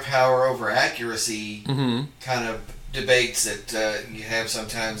 firepower over accuracy kind of debates that you have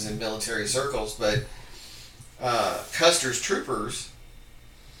sometimes in military circles, but Custer's troopers,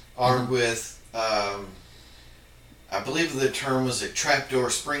 armed with, I believe the term was a trapdoor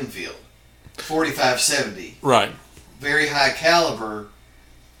Springfield, 45-70. Right. Very high caliber,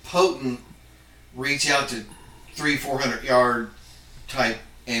 potent, reach out to 300-400 yard type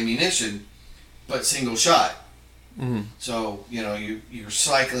ammunition, but single shot. Mm-hmm. So, you're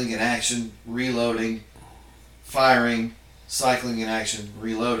cycling in action, reloading, firing, cycling in action,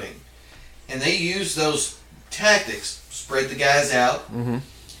 reloading. And they use those tactics, spread the guys out,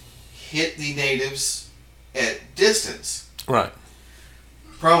 hit the natives at distance. Right.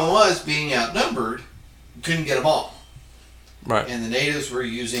 Problem was, being outnumbered, couldn't get them all. Right. And the natives were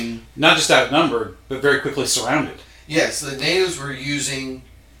using... Not just outnumbered, but very quickly surrounded. Yes, the natives were using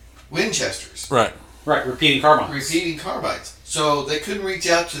Winchesters. Right. Right, repeating carbines. So they couldn't reach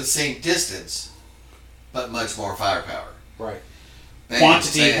out to the same distance, but much more firepower. Right. Bam,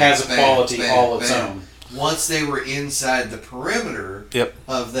 Quantity bam, has a bam, quality bam, all its bam. own. Once they were inside the perimeter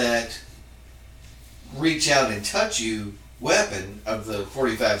of that reach out and touch you weapon of the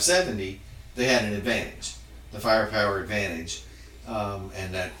 45-70, they had an advantage, the firepower advantage,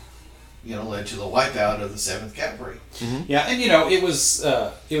 and that led to the wipeout of the 7th Cavalry. Mm-hmm. Yeah, and it was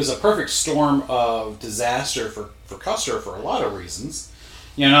a perfect storm of disaster for Custer for a lot of reasons.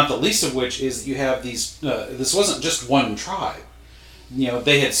 Not the least of which is that you have these. This wasn't just one tribe.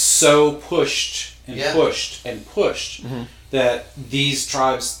 They had so pushed and pushed and pushed that these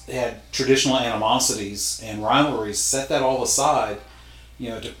tribes had traditional animosities and rivalries. Set that all aside,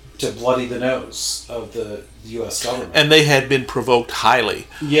 to bloody the nose of the U.S. government. And they had been provoked highly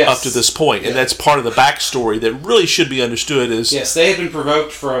up to this point. And that's part of the backstory that really should be understood is... Yes, they had been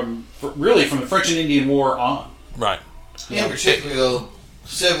provoked from the French and Indian War on. Right. And particularly, though,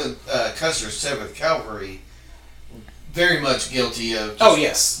 Custer's 7th Cavalry, very much guilty of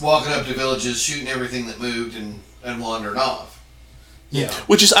walking up to villages, shooting everything that moved, and wandering off. Yeah.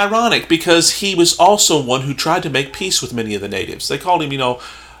 Which is ironic, because he was also one who tried to make peace with many of the natives. They called him,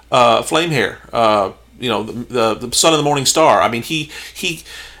 Flamehair, the son of the morning star. I mean, he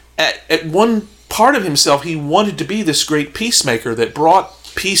at one part of himself, he wanted to be this great peacemaker that brought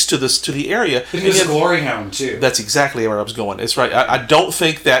peace to the area. He was a glory hound too. That's exactly where I was going. It's right. I don't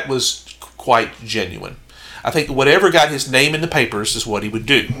think that was quite genuine. I think whatever got his name in the papers is what he would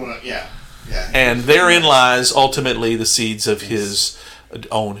do. Well, yeah. And therein lies ultimately the seeds of his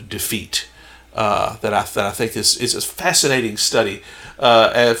own defeat. That I think is a fascinating study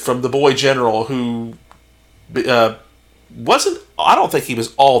from the boy general who wasn't. I don't think he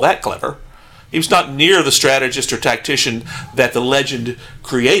was all that clever. He was not near the strategist or tactician that the legend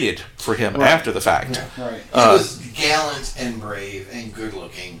created for him after the fact. Yeah, right. He was gallant and brave and good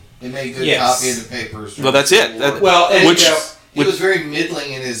looking. They made good copy of the papers. Well, that's it. He was very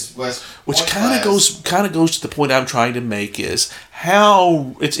middling in his West. Which kind of goes to the point I'm trying to make is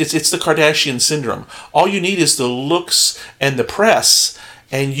how it's the Kardashian syndrome. All you need is the looks and the press,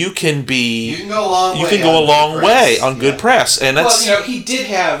 and you can go a long way on good press. And that's he did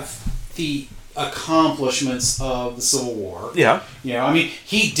have the accomplishments of the Civil War. Yeah.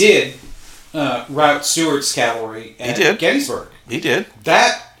 He did rout Stuart's cavalry at Gettysburg. He did.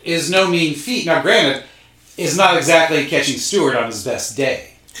 That is no mean feat. Now, granted, is not exactly catching Stuart on his best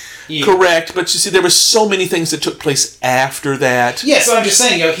day. Correct, but you see, there were so many things that took place after that. Yes, so I'm just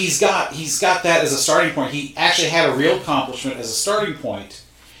saying, he's got that as a starting point. He actually had a real accomplishment as a starting point.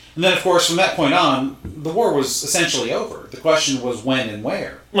 And then, of course, from that point on, the war was essentially over. The question was when and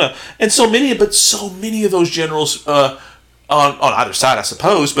where. Well, and so many of those generals on either side, I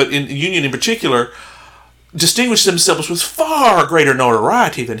suppose, but in Union in particular, distinguished themselves with far greater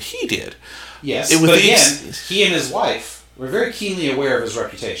notoriety than he did. Yes, but again, he and his wife were very keenly aware of his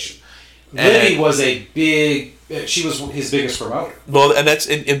reputation. Libby was she was his biggest promoter. Well, and that's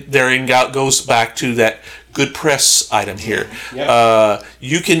therein goes back to that good press item here. Yep.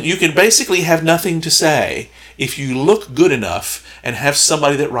 You can basically have nothing to say if you look good enough and have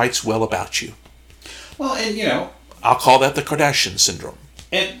somebody that writes well about you. Well, and I'll call that the Kardashian syndrome.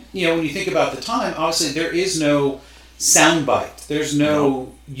 And when you think about the time, obviously there is no soundbite. There's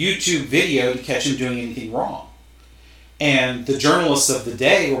no YouTube video to catch him doing anything wrong. And the journalists of the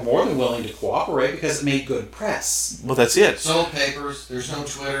day were more than willing to cooperate because it made good press. Well, that's it. Sold papers. There's no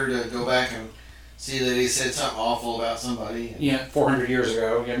Twitter to go back and see that he said something awful about somebody. 400 years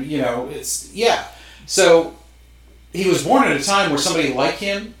ago. So he was born at a time where somebody like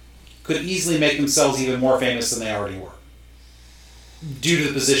him could easily make themselves even more famous than they already were, due to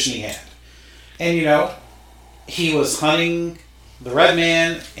the position he had. And he was hunting the red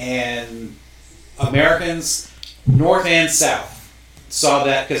man, and Americans, north and south, saw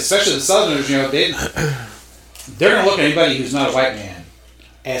that, because especially the Southerners, they're going to look at anybody who's not a white man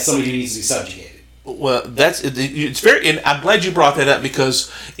as somebody who needs to be subjugated. Well, it's very, and I'm glad you brought that up,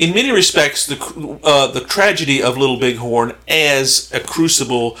 because in many respects, the tragedy of Little Bighorn as a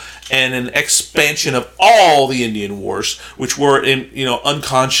crucible and an expansion of all the Indian Wars, which were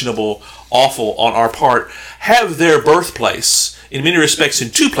unconscionable, awful on our part, have their birthplace in many respects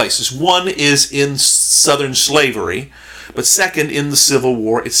in two places. One is in Southern slavery, but second in the Civil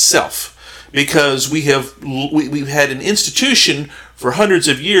War itself, because we've had an institution for hundreds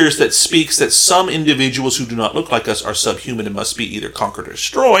of years that speaks that some individuals who do not look like us are subhuman and must be either conquered or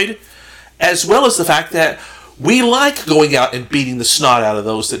destroyed, as well as the fact that we like going out and beating the snot out of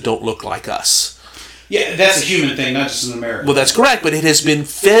those that don't look like us. Yeah, that's a human thing, not just an American. Well, that's correct, but it has been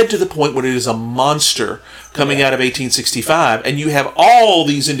fed to the point where it is a monster coming out of 1865, and you have all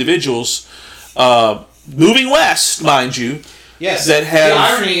these individuals moving west, mind you. Yes, that have. The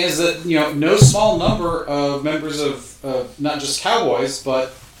irony is that no small number of members of not just cowboys,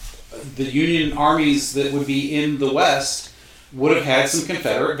 but the Union armies that would be in the West would have had some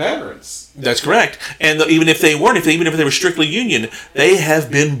Confederate veterans. That's correct. And even if they weren't, even if they were strictly Union, they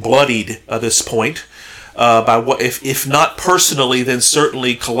have been bloodied at this point by what, if not personally, then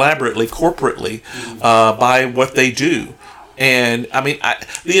certainly collaboratively, corporately, by what they do. And I mean,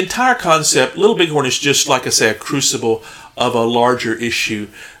 the entire concept, Little Bighorn, is just, like I say, a crucible of a larger issue.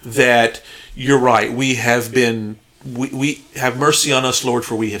 That you're right. We have been. We have mercy on us, Lord,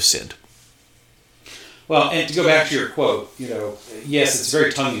 for we have sinned. Well, and to go back to your quote, yes, it's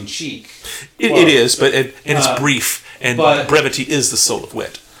very tongue in cheek. It is, but it's brief, and brevity is the soul of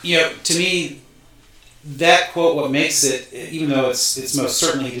wit. To me, that quote, what makes it, even though it's most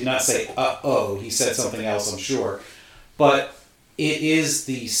certainly, he did not say he said something else, I'm sure, but it is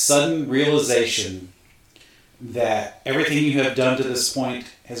the sudden realization that everything you have done to this point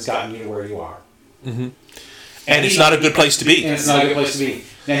has gotten you to where you are. Mm-hmm. And it's not a good place to be. And it's not a good place to be.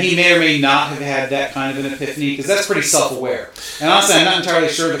 Now, he may or may not have had that kind of an epiphany, because that's pretty self-aware. And honestly, I'm not entirely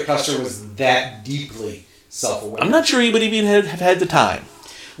sure that Custer was that deeply self-aware. I'm not sure he would even have had the time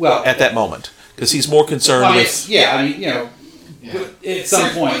at that moment, because he's more concerned with... At some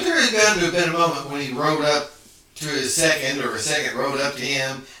point. But there has got to have been a moment when he rode up to his second, or a second rode up to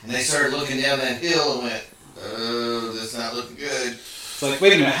him, and they started looking down that hill and went, oh, that's not looking good. It's like,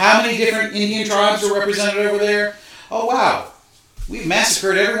 wait a minute, how many different Indian tribes are represented over there? Oh, wow. We've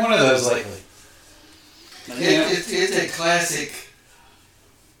massacred every one of those lately. It's a classic,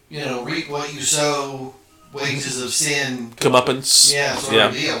 reap what you sow, wages of sin. Comeuppance. Yeah, sort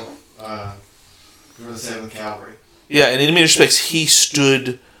of deal. For the 7th Cavalry. Yeah, and in many respects, he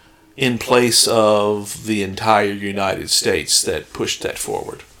stood in place of the entire United States that pushed that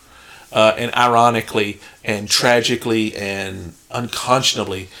forward. And ironically and tragically and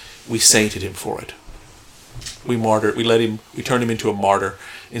unconscionably, we sainted him for it. We turned him into a martyr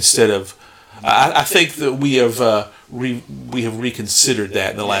instead of. I think that we have reconsidered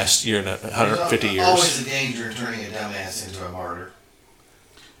that in the last year and 150 years. Always a danger in turning a dumbass into a martyr.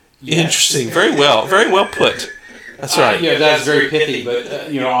 Interesting. Very well put. That's right. That's very pithy,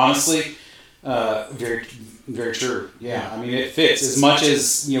 but honestly, very, very true. Yeah, I mean, it fits as much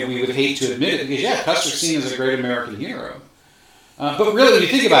as we would hate to admit it, because Custer's seen as a great American hero. But really, when you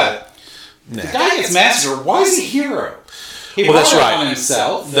think about it, the guy gets massacred. Why is he a hero? He brought it on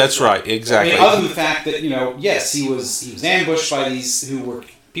himself. That's right. Exactly. I mean, other than the fact that yes, he was ambushed by these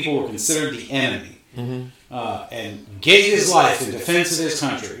people who were considered the enemy, and gave his life in defense of his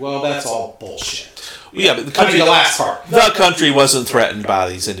country. Well, that's all bullshit. Yeah, but the last part. The country wasn't threatened by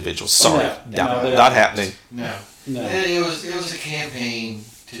these individuals. Sorry, not happening. No. And it was a campaign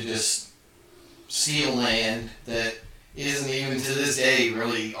to just steal land that isn't even to this day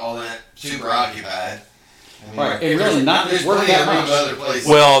really all that super occupied. Right, and really not worth that much. Other places.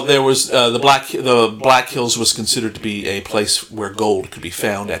 Well, there was the Black Hills was considered to be a place where gold could be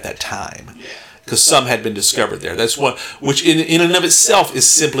found at that time. Yeah. Because some had been discovered there. That's one, which in and of itself is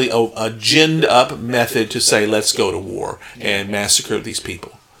simply a ginned up method to say, let's go to war and massacre these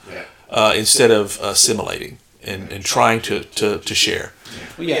people, instead of assimilating and trying to share.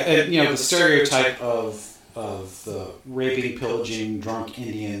 Well, and the stereotype of the raping, pillaging, drunk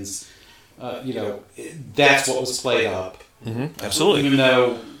Indians, that's what was played up. Mm-hmm. Absolutely. Even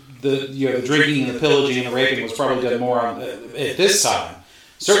though the drinking and the pillaging and the raping was probably done more at this time.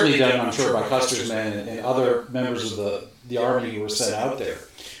 Certainly done, I'm sure, by Custer's men and other members of the army who were sent out there,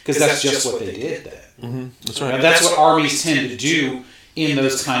 because that's just what they did then. Mm-hmm. That's right. And that's what armies tend to do in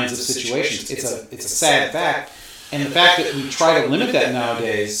those kinds of situations. It's a sad fact, and the fact that we try to limit that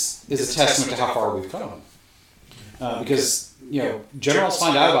nowadays is a testament to how far we've come. Because generals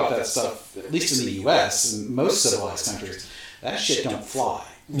find out about that stuff, at least in the U.S. and most civilized countries. That shit don't fly.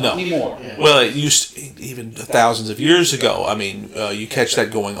 Not anymore. Yeah. Well, it used even thousands of years ago. I mean, you catch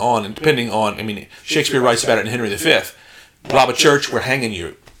that going on, and depending on, Shakespeare writes about it in Henry V. Rob a church, we're hanging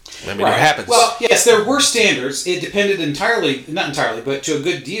you. It happens. Well, yes, there were standards. It depended not entirely, but to a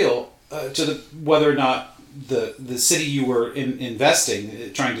good deal, to whether or not the city you were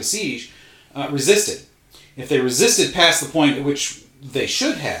investing, trying to siege, resisted. If they resisted past the point at which they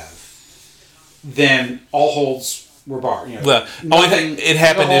should have, then all holds were barred. The only thing it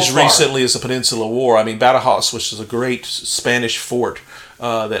happened as recently as the Peninsula War. Badajoz, which was a great Spanish fort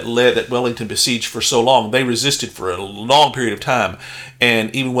that Wellington besieged for so long. They resisted for a long period of time,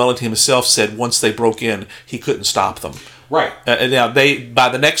 and even Wellington himself said once they broke in, he couldn't stop them. Right. Now by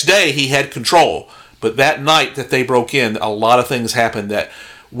the next day he had control, but that night that they broke in, a lot of things happened that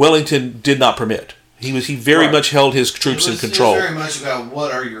Wellington did not permit. He very much held his troops in control. It was very much about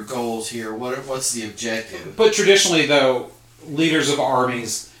what are your goals here? What's the objective? But traditionally, though, leaders of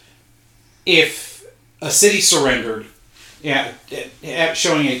armies, if a city surrendered,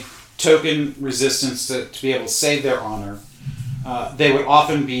 showing a token resistance to be able to save their honor, they would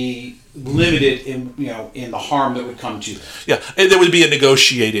often be limited in the harm that would come to them. Yeah, and there would be a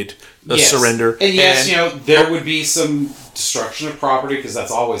negotiated surrender. And yes, there would be some destruction of property because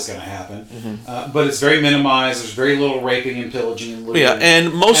that's always going to happen. But it's very minimized. There's very little raping and pillaging and looting. Yeah,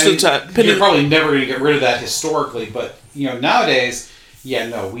 and most of the time, you're probably never going to get rid of that historically. But nowadays,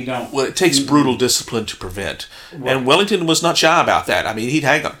 we don't. Well, it takes brutal discipline to prevent, and Wellington was not shy about that. I mean, he'd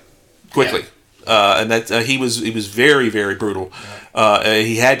hang them quickly, and that he was very, very brutal.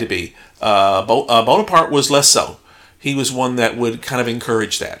 He had to be. Bonaparte was less so. He was one that would kind of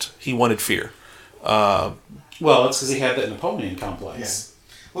encourage that. He wanted fear. Well, it's because he had that Napoleon complex.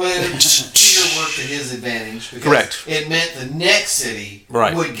 Yeah. Well, fear worked to his advantage. Because Correct. It meant the next city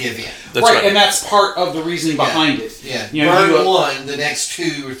would give in. That's right. And that's part of the reasoning behind it. Yeah. Burn one, the next 2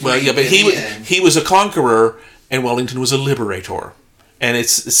 or 3. Well, yeah, but he was a conqueror, and Wellington was a liberator. And it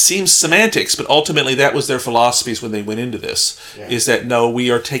seems semantics, but ultimately that was their philosophies when they went into this, is that, no, we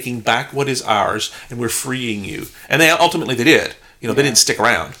are taking back what is ours, and we're freeing you. And they did. They didn't stick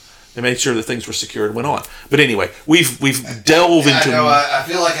around. They made sure that things were secure and went on. But anyway, we've delved into... I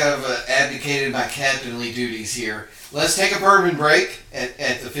feel like I've abdicated my captainly duties here. Let's take a bourbon break at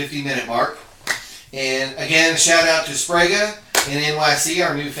the 50-minute mark. And again, a shout out to Sprague in NYC,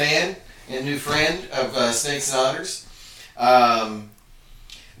 our new fan and new friend of Snakes and Otters.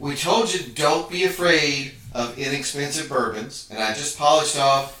 We told you don't be afraid of inexpensive bourbons, and I just polished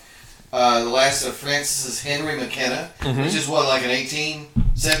off the last of Francis's Henry McKenna, which is like an 18,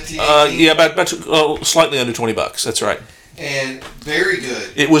 17, 18? Yeah, about slightly under $20. That's right. And very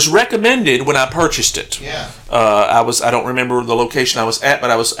good. It was recommended when I purchased it. Yeah. I don't remember the location I was at,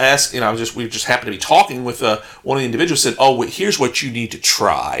 but I was asking. We just happened to be talking with one of the individuals. Said, "Oh, here's what you need to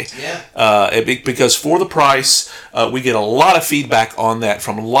try." Yeah. Because for the price, we get a lot of feedback on that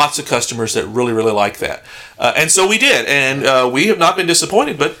from lots of customers that really, really like that, and so we did, and we have not been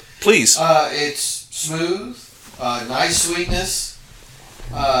disappointed. But please, it's smooth, nice sweetness.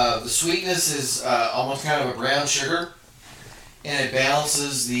 The sweetness is almost kind of a brown sugar. And it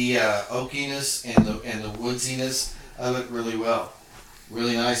balances the oakiness and the woodsiness of it really well.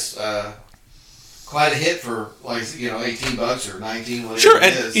 Really nice. Quite a hit for $18 or 19, whatever sure,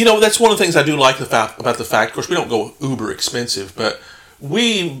 it is. And that's one of the things I do like about the fact. Of course, we don't go uber expensive, but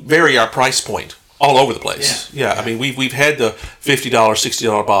we vary our price point all over the place. Yeah. I mean, we've had the $50,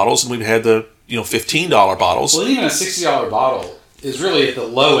 $60 bottles, and we've had the $15 bottles. Well, even a $60 bottle is really at the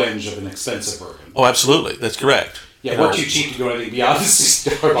low end of an expensive bourbon. Oh, absolutely, that's correct. Yeah, we're too cheap to go anything beyond the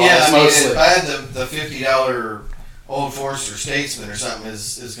 $60 bottles. Yeah, mostly. If I had the $50 Old Forester Statesman or something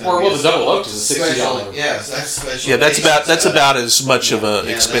is going to be the Double Oak is a $60. Yes, that's special. Yeah, that's about as much of a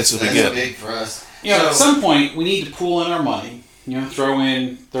expensive we get. That's big for us. At some point we need to pool in our money. Throw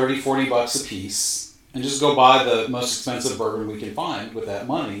in $30-$40 a piece, and just go buy the most expensive bourbon we can find with that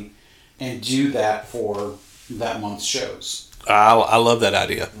money, and do that for that month's shows. I love that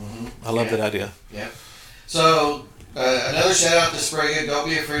idea. Mm-hmm. I love that idea. Yeah. So another shout out to Sprague. Don't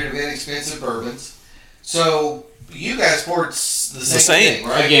be afraid of inexpensive bourbons. So you guys poured the same thing,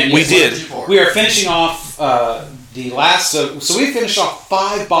 right? Again, we did. We are finishing off the last. So we finished off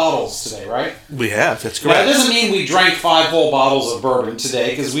 5 bottles today, right? We have. That's Now, correct. that doesn't mean we drank 5 whole bottles of bourbon today,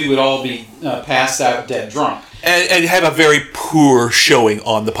 because we would all be passed out dead drunk. And have a very poor showing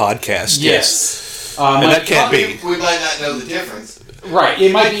on the podcast. Yes. And that can't be. We might not know the difference. Right.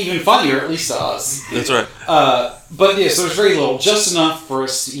 It might be even funnier, at least to us. That's right. But yeah, so there's very little, just enough for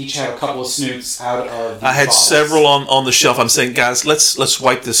us to each have a couple of snoots out of these I had bottles. several on the shelf. I'm saying, guys, let's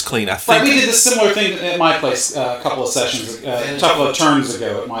wipe this clean. I think Right, we did a similar thing at my place a couple of sessions, a couple of terms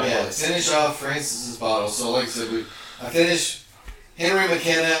ago at my place. Finish off Francis's bottle. So like I said, I finished Henry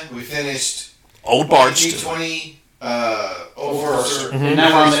McKenna. We finished Old Barge. 1920 Old Forester. And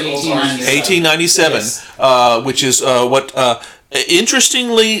now we're on the 1897. 1897, which is what.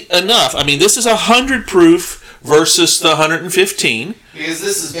 Interestingly enough, I mean, this is 100 proof versus the 115. Because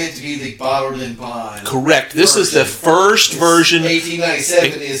this is meant to be the bottled in bond. Correct. This is the first version.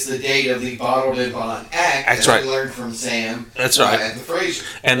 1897 is the date of the Bottled in Bond Act. That's that right. We learned from Sam. That's right. At the Fraser.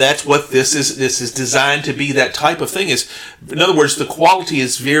 And that's what this is. This is designed to be that type of thing. In other words, the quality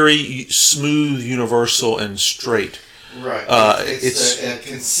is very smooth, universal, and straight. Right. It's a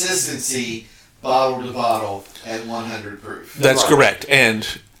consistency bottle to bottle at 100 proof. That's correct. And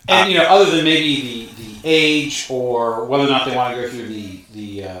other than maybe the age or whether or not they want to go through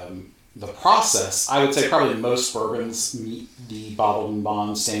the process, I would say probably most bourbons meet the bottled and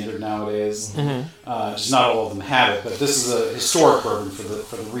bond standard nowadays. Just not all of them have it, but this is a historic bourbon for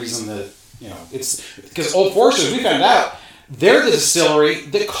the reason that it's because Old Foresters, we found out they're the distillery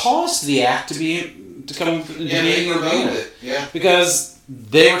that caused the act to come into being removed. Yeah. Because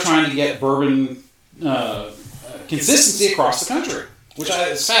they were trying to get bourbon consistency across the country, which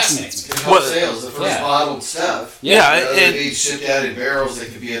fascinates me. It helped sales. The first bottled stuff. Yeah, and be shipped out in barrels that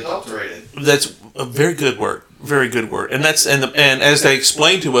could be adulterated. That's a very good word. Very good word. And that's and as they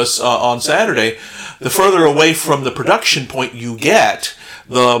explained to us on Saturday, the further away from the production point you get,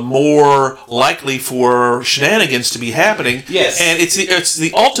 the more likely for shenanigans to be happening. Yes. And it's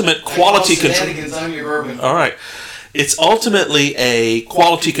the ultimate quality control. Shenanigans on your bourbon. All right. It's ultimately a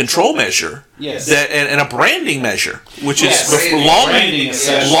quality control measure, yes, and a branding measure, which yes. is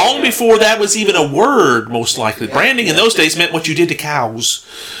long before that was even a word. Most likely, branding in those days meant what you did to cows.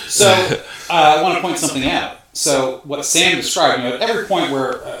 So I want to point something out. So what Sam described, at every point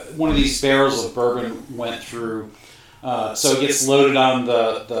where one of these barrels of bourbon went through, so it gets loaded on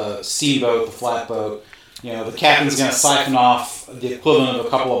the steamboat, the flatboat. The captain's going to siphon off the equivalent of a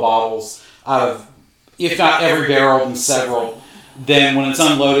couple of bottles out of, if not every barrel, then several. Then when it's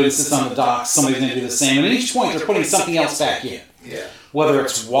unloaded and sits on the dock, somebody's going to do the same. And at each point, they're putting something else back in. Yeah. Whether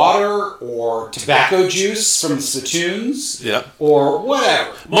it's water or tobacco juice from the spittoons, or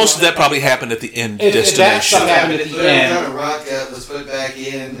whatever. Most of that probably happened at the end That destination. stuff happened at the end. Got a rock out, let's put it back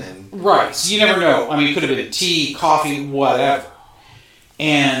in. Right. So you never know. I mean, it could have been tea, coffee, whatever.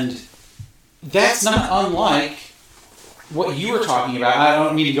 And that's not unlike what you were talking about. I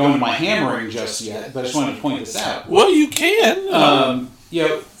don't mean to go into my hammering just yet, but I just wanted to point this out. Well, you can.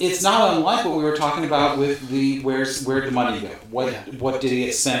 It's not unlike what we were talking about with the where'd the money go? What did it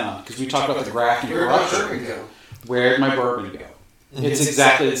get spent on? Because we talked about the graft and corruption. Where'd my bourbon go? It's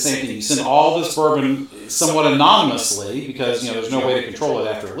exactly the same thing. You send all this bourbon somewhat anonymously because there's no way to control it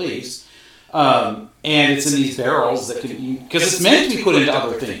after it leaves. And it's in these barrels that can, because it's meant to be put into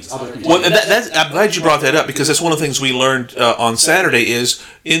other things. Well, I'm glad you brought that up because that's one of the things we learned on Saturday is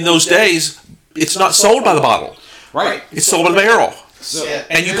in those days it's not sold by the bottle. Right. It's sold by the barrel. So,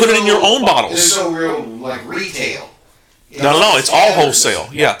 and you put it in your own bottles. There's no real retail. No, it's all wholesale.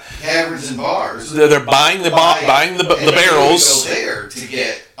 Yeah. Taverns and bars. They're buying the barrels. Go there to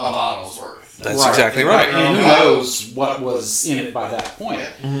get a bottle's worth. That's exactly right. And who knows what was in it by that point?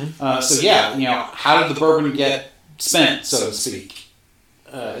 How did the bourbon get spent, so to speak?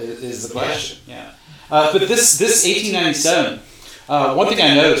 Is the question. Yeah. But this 1897, one thing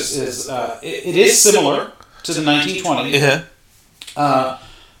I noticed is it is similar to the 1920. Yeah.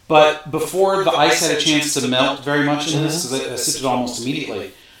 But before the ice had a chance to melt very much in this, because I sipped it almost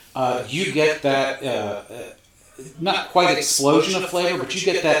immediately, you get that not quite explosion of flavor, but you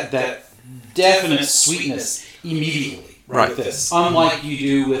get that definite sweetness immediately with this, unlike you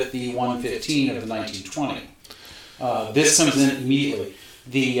do with the 115 of the 1920. This comes in immediately.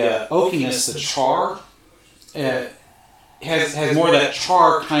 The oakiness, the char, has more of that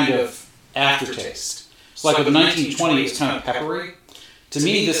char kind of aftertaste. So like with the 1920, it's kind of peppery. To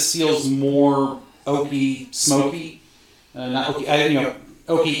me, this feels more oaky, smoky. Not oaky,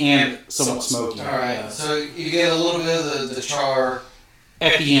 oaky and somewhat smoky. All right, so you get a little bit of the char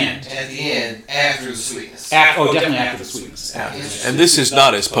at the end. At the end, after the sweetness. Definitely after the sweetness. And this is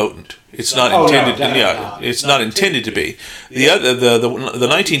not as potent. It's not intended. It's not intended to be. The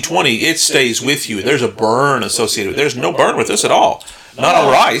 1920, it stays with you. There's a burn associated with it. There's no burn with this at all. Not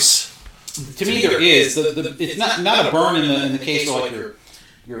on rice. To me, there is. It's not a burn in the case where like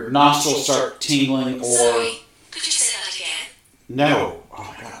your nostrils start tingling or. Sorry, could you say that again? No. Oh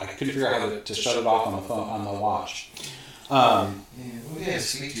my god, I couldn't figure out how to shut it off on the phone on the watch. We got to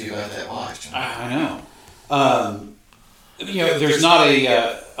speak to you about that watch. I know. There's not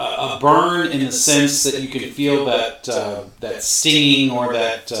a burn in the sense that you can feel that stinging or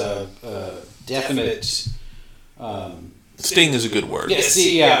that definite. Sting is a good word.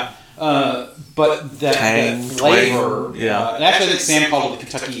 But that flavor. Yeah. And actually, I think Sam called it the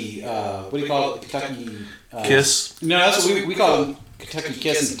Kentucky. What do you call it? The Kentucky Kiss. No, that's what we call it. Kentucky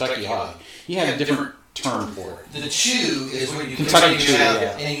Kiss and Kentucky Hug. He had a different term for it. The chew is when you Kentucky put it in your chew,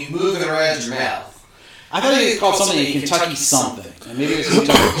 mouth and you move it around your mouth. I thought he called something a Kentucky something, and maybe it was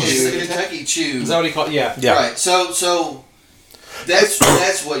Kentucky chew. It's the Kentucky chew. Is that what he called? Yeah. Right. So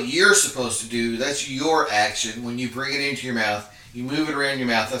that's what you're supposed to do. That's your action when you bring it into your mouth. You move it around your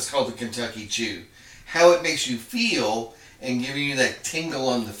mouth. That's called the Kentucky chew. How it makes you feel and giving you that tingle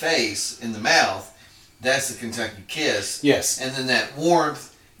on the face, in the mouth, that's the Kentucky kiss. Yes. And then that warmth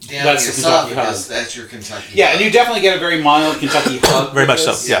down That's your the Kentucky esophagus, hug. that's your Kentucky Yeah, hug. and you definitely get a very mild Kentucky hug. Very much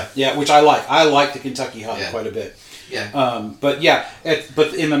this. so, yeah. Yeah, which I like. I like the Kentucky hug quite a bit. Yeah. But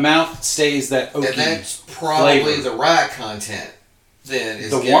in the mouth stays that oaky And that's probably flavor. the rye content. Then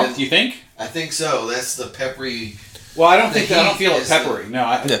is The given, warmth, you think? I think so. That's the peppery Well, I don't feel it is peppery. No,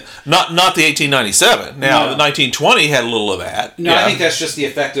 Yeah. Not the 1897. Now, No. the 1920 had a little of that. No, Yeah. I think that's just the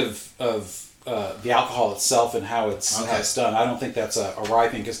effect of the alcohol itself and how it's done. I don't think that's a rye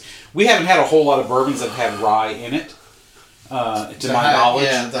thing because we haven't had a whole lot of bourbons that have had rye in it, to my knowledge.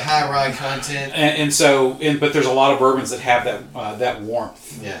 Yeah, the high rye content. But there's a lot of bourbons that have that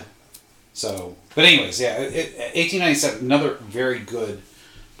warmth. Yeah. So, but anyways, yeah, 1897, another very good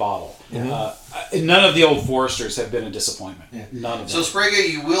bottle. None of the Old Foresters have been a disappointment. Yeah. None of them. So Sprague,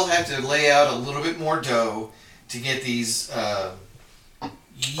 you will have to lay out a little bit more dough to get these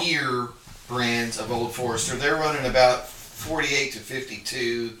year brands of Old Forester. They're running about 48 to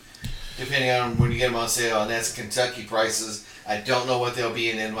 52, depending on when you get them on sale, and that's Kentucky prices. I don't know what they'll be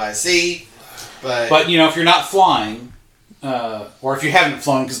in NYC, but if you're not flying, or if you haven't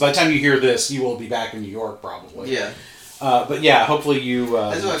flown, because by the time you hear this, you will be back in New York probably. yeah. But yeah, hopefully you.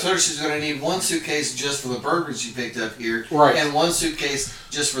 That's what I told her. She's going to need one suitcase just for the bourbon she picked up here, Right. and one suitcase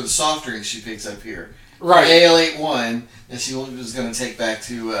just for the soft drinks she picks up here. Right. Ale81 that she was going to take back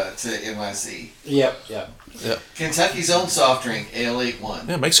to NYC. Yep. Kentucky's own soft drink, Ale81.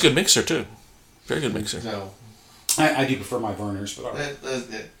 Yeah, makes a good mixer, too. Very good mixer. So I do prefer my Vernors, but all right.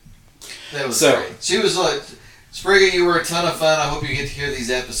 that was So- great. She was like, Sprigga, you were a ton of fun. I hope you get to hear these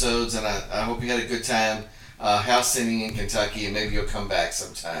episodes, and I hope you had a good time house sitting in Kentucky, and maybe you'll come back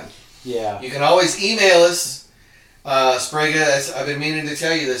sometime. Yeah. You can always email us, Sprigga. I've been meaning to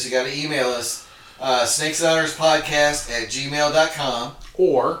tell you this. You got to email us, snakesandotterspodcast@gmail.com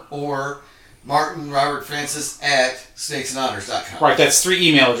or Martin Robert Francis at snakesandotters.com. Right, that's 3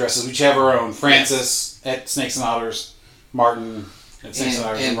 email addresses. We each have our own. Francis at Snakes and Otters, Martin at Snakes and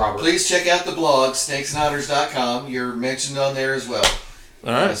Otters, and Robert. Please check out the blog, snakesandotters.com. You're mentioned on there as well.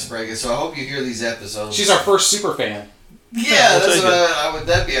 All right. Sprigga. So I hope you hear these episodes. She's our first super fan. Yeah, we'll that's take what it. I would.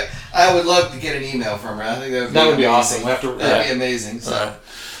 I would love to get an email from her. I think that would be awesome. amazing. We'll have to, That'd yeah. be amazing. So.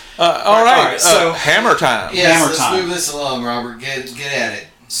 All right. so- hammer time. Yes, Hammer let's time. move this along, Robert. Get at it.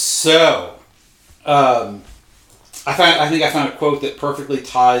 So, I think I found a quote that perfectly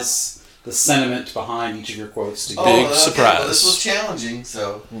ties the sentiment behind each of your quotes together. Big okay, surprise. Well, this was challenging,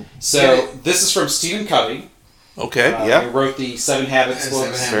 so. So this is from Stephen Covey. Okay, He yeah. wrote the 7 Habits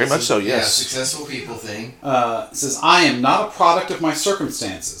books. Very much so, Yeah, yes. successful people thing. It says, "I am not a product of my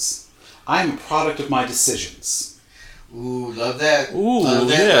circumstances. I am a product of my decisions." Ooh, love that. Ooh, love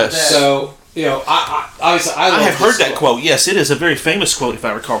that, yes. love that. So, obviously, I love I have heard this that quote. Yes, it is a very famous quote, if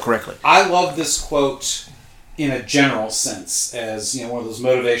I recall correctly. I love this quote in a general sense as one of those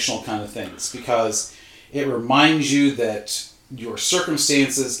motivational kind of things because it reminds you that your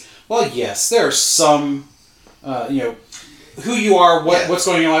circumstances. Well, yes, there are some, who you are, what's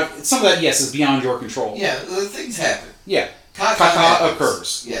going on in your life. Some of that, yes, is beyond your control. Yeah, things happen. Yeah, Caca caca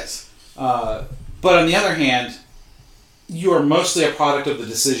occurs. Yes. But on the other hand, you are mostly a product of the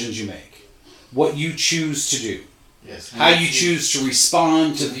decisions you make, what you choose to do. Yes. How you choose to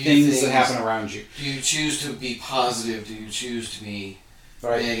respond to Do you things that things- happen around you. Do you choose to be positive? Do you choose to be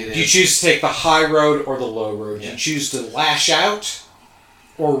Right? negative? Do you choose to take the high road or the low road? Yeah. Do you choose to lash out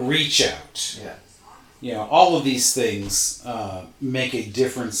or reach out? Yeah. All of these things make a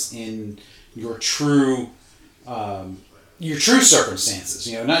difference in your true circumstances.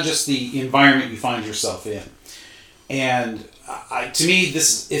 Not just the environment you find yourself in. And to me,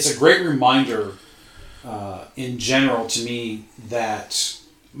 it's a great reminder. In general, to me, that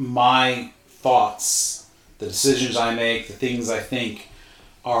my thoughts, the decisions I make, the things I think,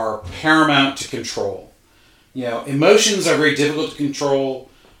 are paramount to control. Emotions are very difficult to control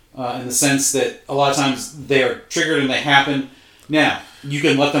in the sense that a lot of times they are triggered and they happen. Now, you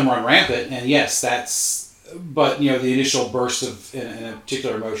can let them run rampant, and yes, but the initial burst of in a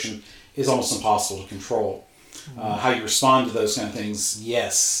particular emotion is almost impossible to control. How you respond to those kind of things,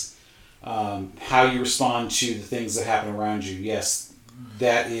 yes. How you respond to the things that happen around you, yes,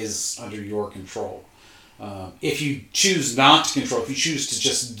 that is under your control. If you choose not to control, if you choose to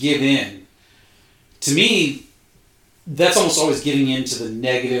just give in, to me, that's almost always giving into the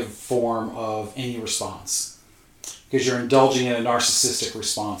negative form of any response. Because you're indulging in a narcissistic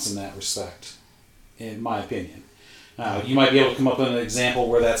response in that respect, in my opinion. You might be able to come up with an example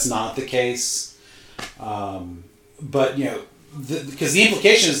where that's not the case. But, because the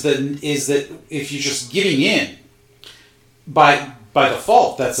implication is that if you're just giving in, by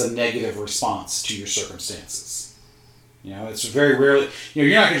default, that's a negative response to your circumstances. It's very rarely,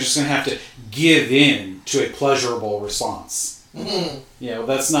 you're not just going to have to give in to a pleasurable response.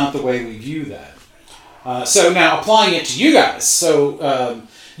 That's not the way we view that. So now applying it to you guys. So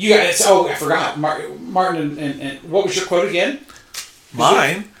you guys, I forgot, Martin, and what was your quote again?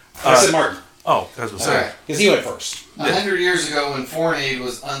 Mine? I said Martin. Oh, that's what's All saying. right. Because he went first. 100 years ago, when foreign aid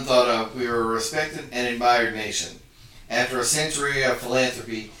was unthought of, we were a respected and admired nation. After a century of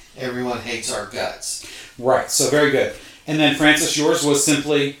philanthropy, everyone hates our guts. Right, so very good. And then, Francis, yours was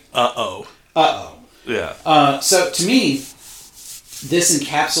simply, Uh-oh. uh-oh. Yeah. So to me, this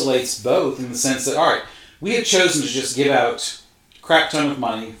encapsulates both in the sense that, all right, we have chosen to just give out a crap ton of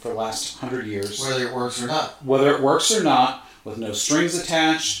money for the last 100 years. Whether it works or not. Whether it works or not, with no strings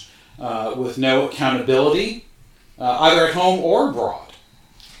attached, with no accountability, either at home or abroad.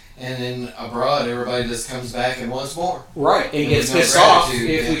 And then abroad, everybody just comes back and wants more. Right, and gets there's no pissed off gratitude,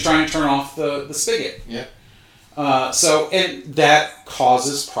 if yeah. we try and turn off the spigot. Yep. And that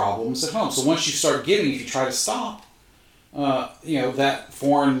causes problems at home. So once you start giving, if you try to stop, that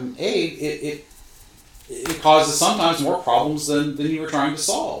foreign aid, it causes sometimes more problems than you were trying to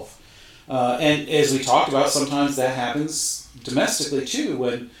solve. And as we talked about, sometimes that happens domestically too,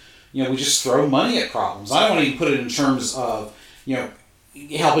 when we just throw money at problems. I don't want to even put it in terms of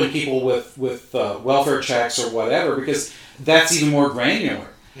helping people with welfare checks or whatever, because that's even more granular.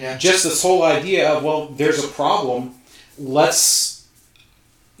 Yeah. Just this whole idea of, well, there's a problem. Let's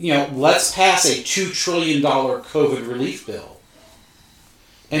pass a $2 trillion COVID relief bill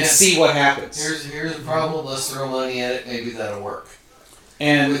and Yeah. see what happens. Here's a problem. Let's throw money at it. Maybe that'll work.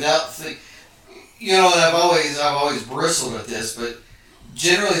 And Without and I've always bristled at this, but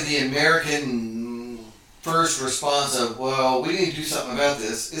generally the American first response of, well, we need to do something about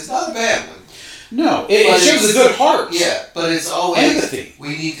this is not a bad one. no, it But shows a it's- good heart. Yeah, but it's always Empathy.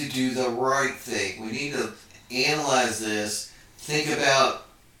 we need to do the right thing. We need to analyze this, think about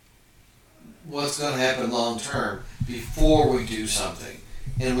what's going to happen long term before we do something,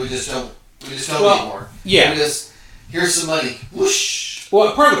 and we just don't Well, anymore. yeah. We just here's some money, whoosh,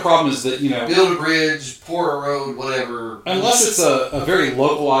 Well, part of the problem is that build a bridge, pour a road, whatever. unless it's a very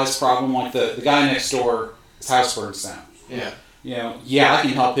localized problem, like the guy next door, his house burns down. Yeah. I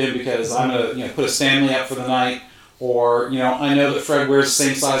can help him because I'm gonna put a Stanley up for the night, or I know that Fred wears the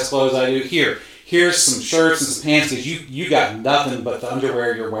same size clothes I do. Here's some shirts and some pants because you got nothing but the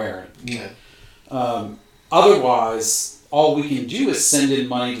underwear you're wearing. Yeah. Otherwise, all we can do is send in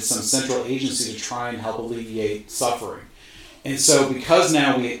money to some central agency to try and help alleviate suffering. And so because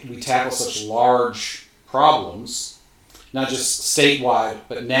now we tackle such large problems, not just statewide,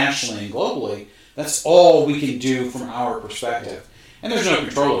 but nationally and globally, that's all we can do from our perspective. And there's no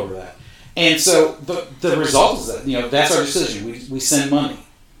control over that. And so the result is that, that's our decision. We send money.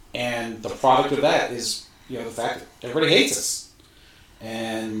 And the product of that is, the fact that everybody hates us.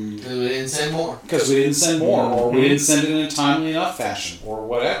 And Because we didn't send more. because we didn't send more, or we didn't send it in a timely enough fashion, or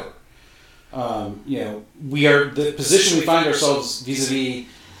whatever. We are the position we find ourselves vis-a-vis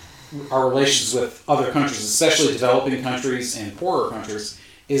our relations with other countries, especially developing countries and poorer countries,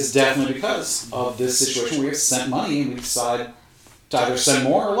 is definitely because of this situation where we have sent money and we decide to either send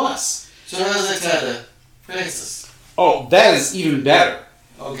more or less. So how's that kind of Francis? Oh, that is even better.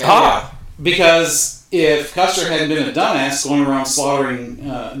 Okay. Because if Custer hadn't been a dumbass going around slaughtering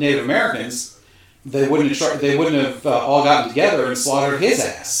Native Americans, they wouldn't have all gotten together and slaughtered his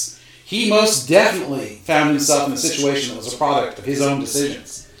ass. He most definitely found himself in a situation that was a product of his own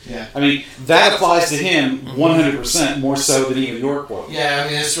decisions. Yeah. I mean, that applies to him 100% more so than even your quote. Yeah, I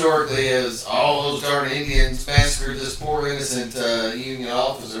mean, historically, as all those darn Indians massacred this poor innocent Union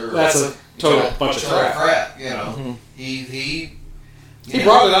officer. That's a total bunch of crap. He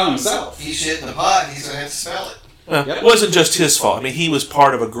brought it on himself. He shit in the pot. He's gonna have to smell it. It wasn't just his fault. I mean, he was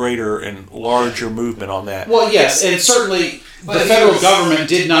part of a greater and larger movement on that. Well, yes, and certainly But the he federal was- government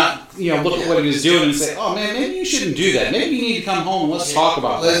did not, look at what he was doing and say, "Oh man, maybe you shouldn't do that. Maybe you need to come home and let's talk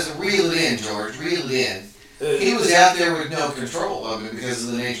about Let's that." reel it in, George. Reel it in. He was out there with no control of it because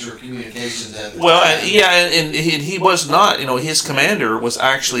of the nature of communications at the Well, time. and he was not. His commander was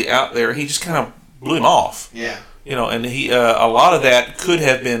actually out there. He just kind of blew him off. Yeah. And he a lot of that could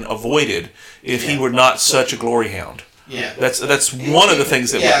have been avoided if he were not such a glory hound. Yeah. That's one of the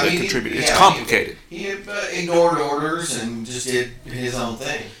things that contributed. It's complicated. He ignored orders and just did his own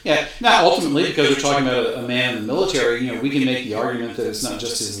thing. Yeah. Now, ultimately, because we're talking about a man in the military, we can make the argument that it's not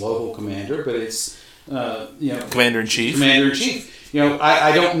just his local commander, but it's Commander in chief. Commander in chief.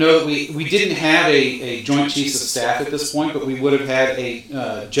 I don't know that we didn't have a Joint Chiefs of Staff at this point, but we would have had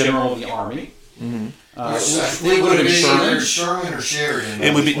a General of the Army. Mm-hmm. I think It would have been either Sherman. Sherman or Sheridan.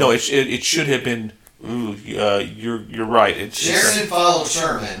 It would be no. It should have been. You're right. Sheridan followed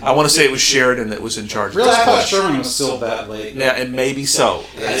Sherman. I want to say it was Sheridan that was in charge. Really, of I this thought place. Sherman was still that late. Yeah, and maybe so.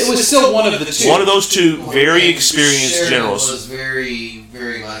 It was still one of the two. One of those two very experienced Sheridan generals. was very,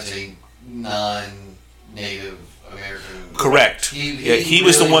 very much a non-Native American. Correct. He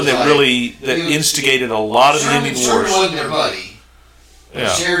was the one that instigated a lot of the Indian Wars. Sherman wasn't their buddy. Yeah.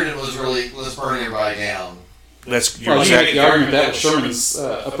 Sheridan was burning everybody down. You make the argument that was Sherman's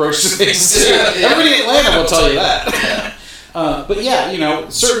approach to things too. Everybody in Atlanta will tell you that. But yeah,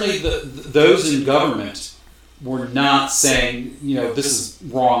 certainly those in government were not saying, this is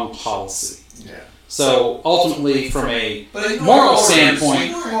wrong policy. Yeah. So ultimately, from a moral standpoint,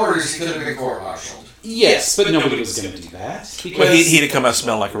 ignoring orders, he could have been court-martialed. Yes, but nobody was going to do that. But he'd have come out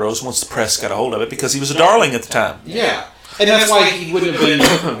smelling like a rose once the press got a hold of it because he was a darling at the time. Yeah. And that's why he wouldn't have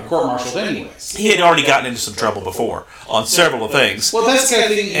been court-martialed anyways. He had already gotten into some trouble before on several things. Well, that's the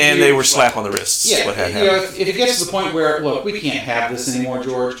kind of thing. And they were slap on the wrists. Yeah, what had happened. If it gets to the point where, look, we can't have this anymore,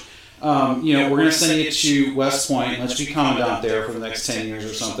 George. We're going to send you to West Point and let you be commandant there for the next 10 years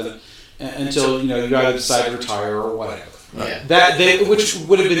or something until you either decide to retire or whatever. Yeah. Which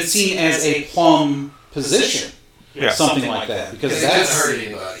would have been seen as a plum position, something like that, because it doesn't hurt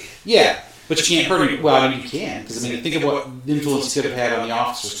anybody. Yeah. But you can't hurt him. Well, you can, because think of what influence he could have had on the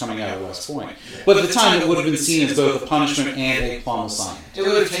officers coming out of West Point. But at the time, it would have been seen as both a punishment and a plum assignment. It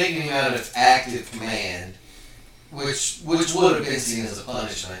would have taken him out of active command, which would have been seen as a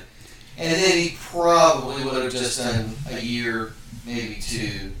punishment. And then he probably would have just done a year, maybe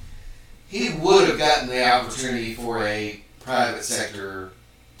 2. He would have gotten the opportunity for a private sector.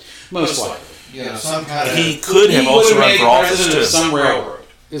 Most likely. Some kind of... He could have also run for office, too. Some railroad.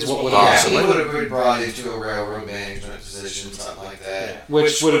 Is what would have happened. He would have been brought into a railroad management position, something like that.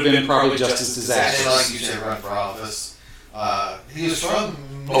 Which would have been probably just as disastrous. And like you said, run for office. He was from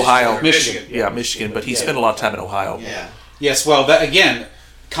Ohio. Michigan. Yeah, Michigan, but he spent a lot of time in Ohio. Yeah. Yes, well, that again,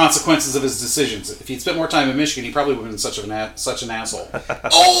 consequences of his decisions. If he'd spent more time in Michigan, he probably would have been such an asshole.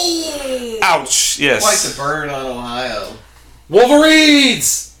 Oh! Ouch, yes. Quite the burn on Ohio.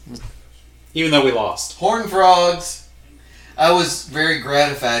 Wolverines! Even though we lost. Horned Frogs. I was very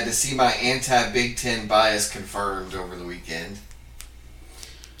gratified to see my anti-Big Ten bias confirmed over the weekend.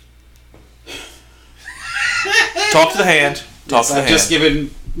 Talk to the hand. I've just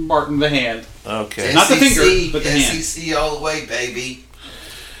given Martin the hand. Okay. Not the finger, but the hand. SEC all the way, baby.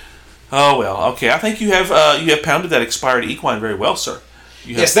 Oh, well, okay. I think you have pounded that expired equine very well, sir.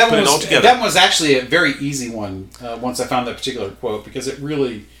 Yes, that one was actually a very easy one once I found that particular quote, because it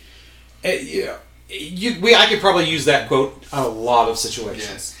really... I could probably use that quote in a lot of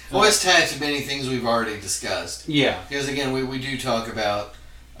situations. Yes. Well, it's tied to many things we've already discussed. Yeah. Because, again, we do talk about,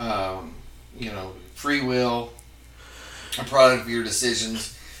 free will, a product of your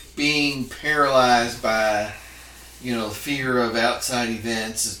decisions, being paralyzed by, the fear of outside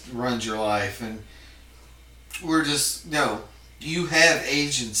events runs your life. And we're just, you have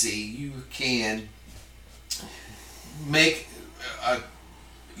agency. You can make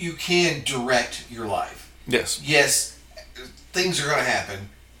you can direct your life. Yes. Yes, things are going to happen,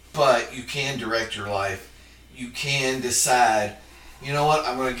 but you can direct your life. You can decide, you know what,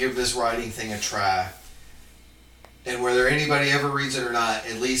 I'm going to give this writing thing a try. And whether anybody ever reads it or not,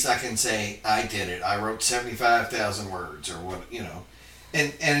 at least I can say, I did it. I wrote 75,000 words or what,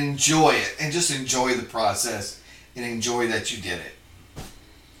 and enjoy it. And just enjoy the process and enjoy that you did it.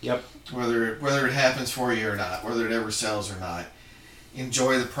 Yep. Whether it happens for you or not, whether it ever sells or not.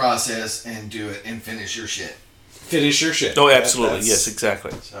 Enjoy the process and do it and finish your shit. Finish your shit. Oh, absolutely. Yes,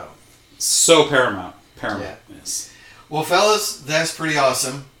 exactly. So paramount. Yeah. Yes. Well, fellas, that's pretty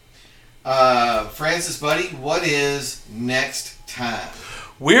awesome. Francis, buddy, what is next time?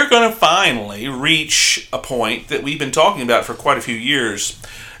 We're going to finally reach a point that we've been talking about for quite a few years,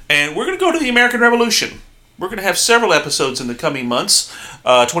 and we're going to go to the American Revolution. We're going to have several episodes in the coming months.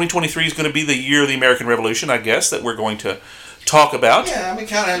 2023 is going to be the year of the American Revolution, I guess, that we're going to talk about. Yeah,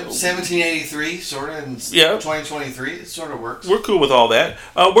 kind of 1783, sort of, and 2023, it sort of works. We're cool with all that.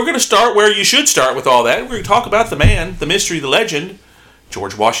 We're going to start where you should start with all that. We're going to talk about the man, the mystery, the legend,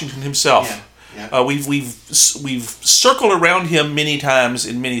 George Washington himself. Yeah. We've circled around him many times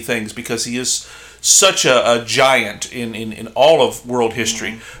in many things because he is such a giant in all of world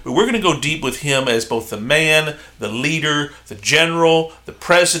history. Mm-hmm. But we're going to go deep with him as both the man, the leader, the general, the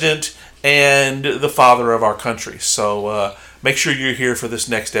president, and the father of our country. So make sure you're here for this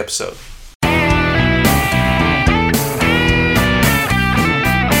next episode.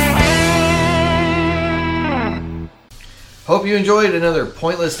 Hope you enjoyed another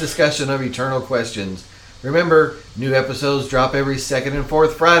pointless discussion of eternal questions. Remember, new episodes drop every second and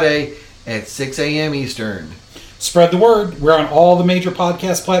fourth Friday at 6 a.m. Eastern. Spread the word. We're on all the major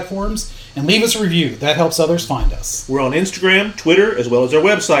podcast platforms, and leave us a review. That helps others find us. We're on Instagram, Twitter, as well as our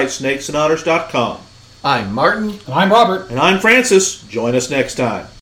website, snakesandotters.com. I'm Martin. And I'm Robert. And I'm Francis. Join us next time.